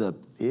 is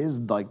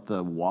like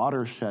the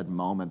watershed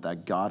moment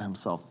that God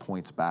himself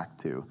points back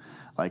to.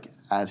 Like,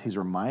 as he's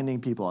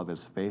reminding people of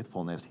his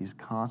faithfulness, he's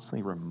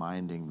constantly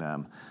reminding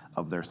them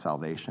of their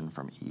salvation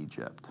from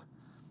Egypt,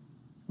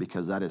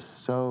 because that is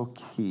so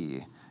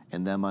key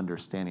in them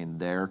understanding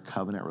their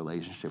covenant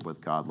relationship with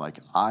God. Like,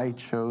 I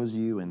chose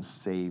you and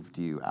saved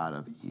you out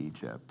of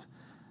Egypt.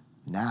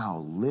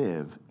 Now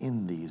live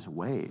in these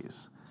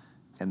ways.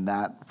 And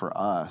that, for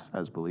us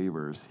as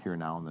believers here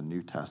now in the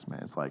New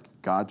Testament, it's like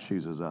God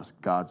chooses us,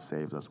 God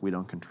saves us. We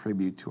don't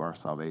contribute to our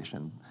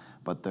salvation,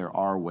 but there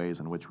are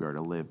ways in which we are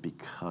to live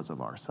because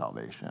of our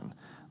salvation.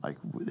 Like,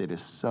 it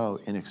is so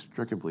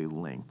inextricably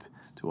linked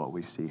to what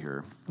we see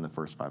here in the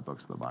first 5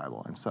 books of the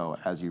Bible. And so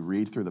as you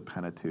read through the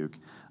Pentateuch,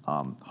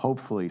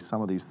 hopefully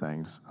some of these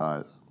things,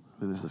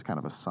 this is kind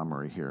of a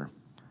summary here.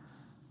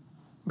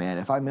 Man,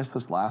 if I missed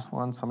this last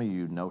one, some of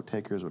you note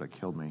takers would have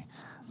killed me.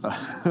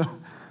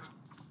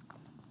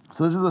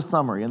 So this is a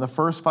summary. In the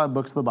first 5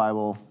 books of the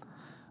Bible,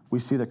 we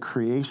see the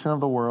creation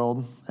of the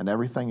world and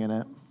everything in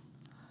it,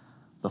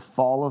 the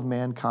fall of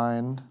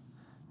mankind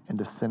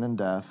into sin and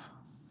death,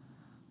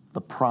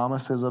 the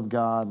promises of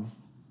God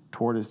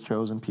toward his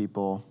chosen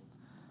people,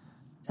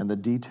 and the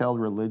detailed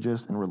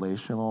religious and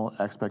relational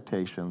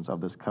expectations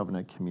of this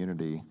covenant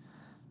community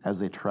as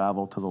they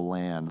travel to the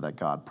land that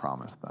God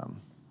promised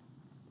them.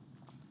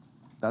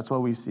 That's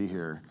what we see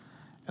here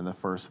in the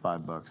first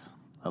 5 books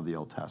of the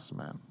Old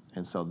Testament.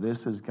 And so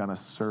this is going to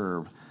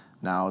serve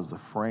now as the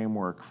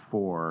framework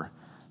for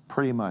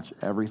pretty much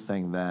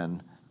everything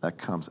then that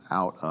comes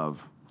out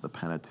of the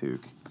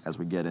Pentateuch as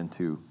we get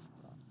into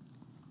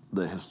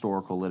the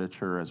historical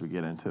literature, as we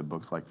get into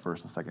books like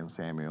 1st and 2nd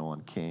Samuel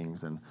and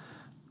Kings and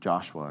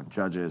Joshua and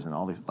Judges and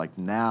all these. Like,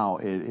 now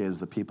it is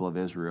the people of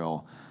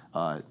Israel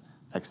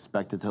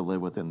expected to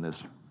live within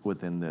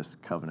this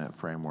covenant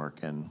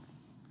framework, and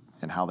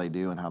how they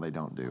do and how they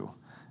don't do,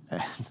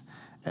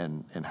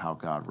 and how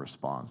God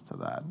responds to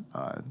that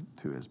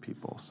to his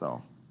people.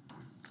 So,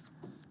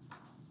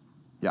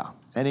 yeah.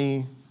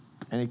 Any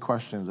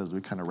questions as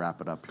we kind of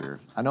wrap it up here?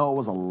 I know it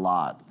was a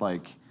lot.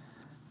 Like,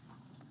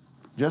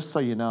 just so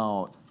you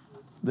know,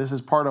 this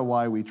is part of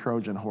why we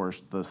Trojan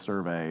horsed the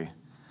survey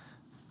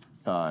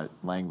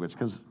language,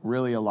 because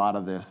really a lot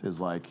of this is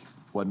like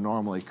what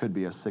normally could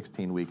be a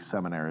 16-week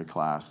seminary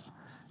class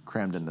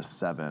crammed into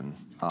 7.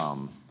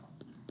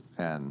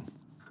 And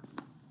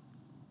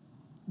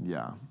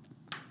yeah,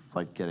 it's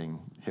like getting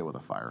hit with a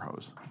fire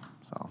hose.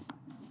 So.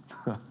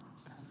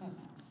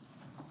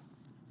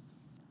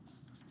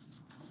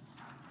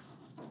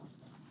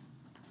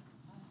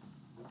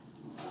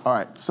 All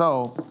right,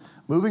 so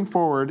moving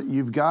forward,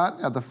 you've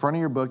got at the front of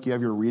your book, you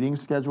have your reading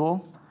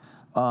schedule.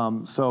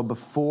 So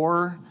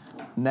before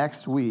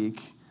next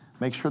week,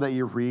 make sure that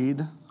you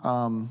read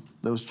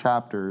those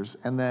chapters.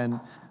 And then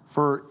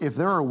if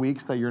there are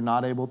weeks that you're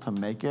not able to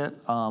make it,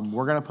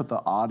 we're going to put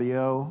the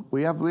audio.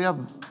 We have,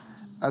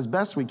 as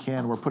best we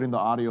can, we're putting the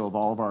audio of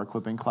all of our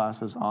equipping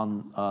classes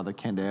on the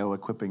Candeo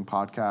Equipping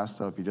Podcast.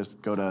 So if you just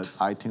go to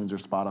iTunes or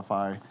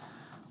Spotify,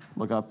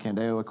 look up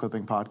Candeo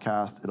Equipping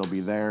Podcast, it'll be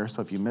there.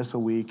 So if you miss a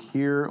week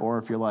here, or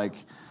if you're like,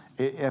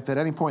 if at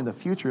any point in the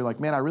future you're like,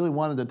 man, I really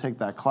wanted to take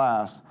that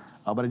class,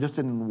 but it just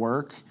didn't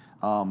work,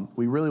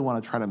 we really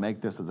want to try to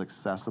make this as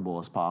accessible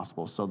as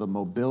possible. So the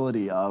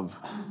mobility of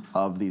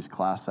these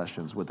class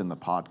sessions within the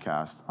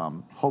podcast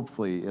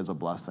hopefully is a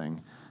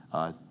blessing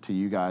to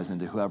you guys and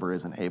to whoever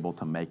isn't able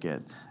to make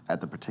it at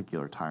the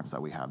particular times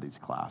that we have these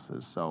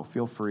classes. So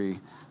feel free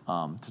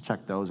to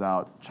check those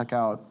out. Check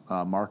out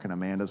Mark and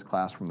Amanda's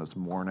class from this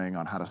morning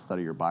on how to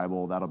study your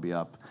Bible. That'll be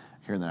up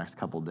here in the next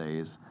couple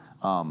days.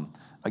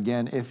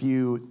 Again, if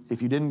you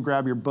didn't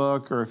grab your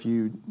book, or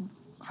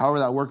however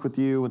that worked with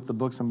you with the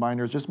books and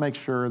binders, just make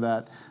sure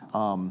that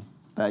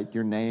that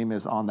your name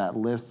is on that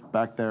list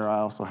back there. I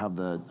also have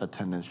the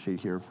attendance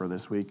sheet here for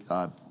this week.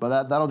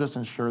 But that'll just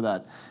ensure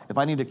that if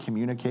I need to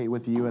communicate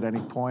with you at any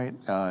point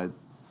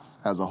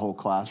as a whole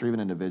class or even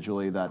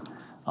individually, that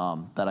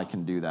I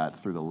can do that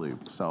through the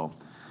loop. So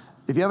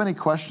If you have any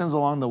questions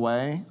along the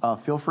way,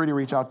 feel free to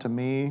reach out to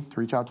me, to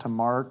reach out to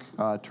Mark,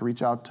 to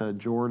reach out to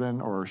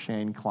Jordan or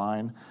Shane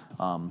Klein.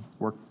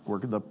 We're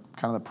the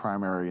kind of the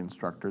primary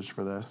instructors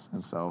for this,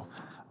 and so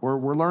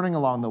we're learning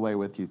along the way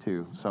with you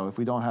too. So if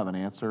we don't have an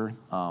answer,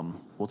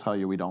 we'll tell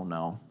you we don't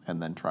know,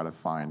 and then try to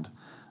find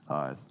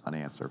an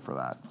answer for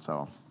that.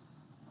 So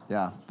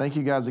yeah, thank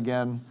you guys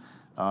again.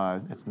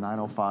 It's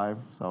 9:05,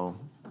 so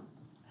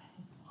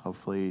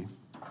hopefully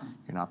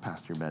you're not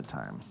past your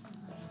bedtime,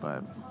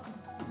 but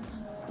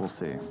we'll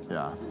see.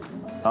 Yeah.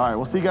 All right,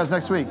 we'll see you guys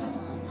next week.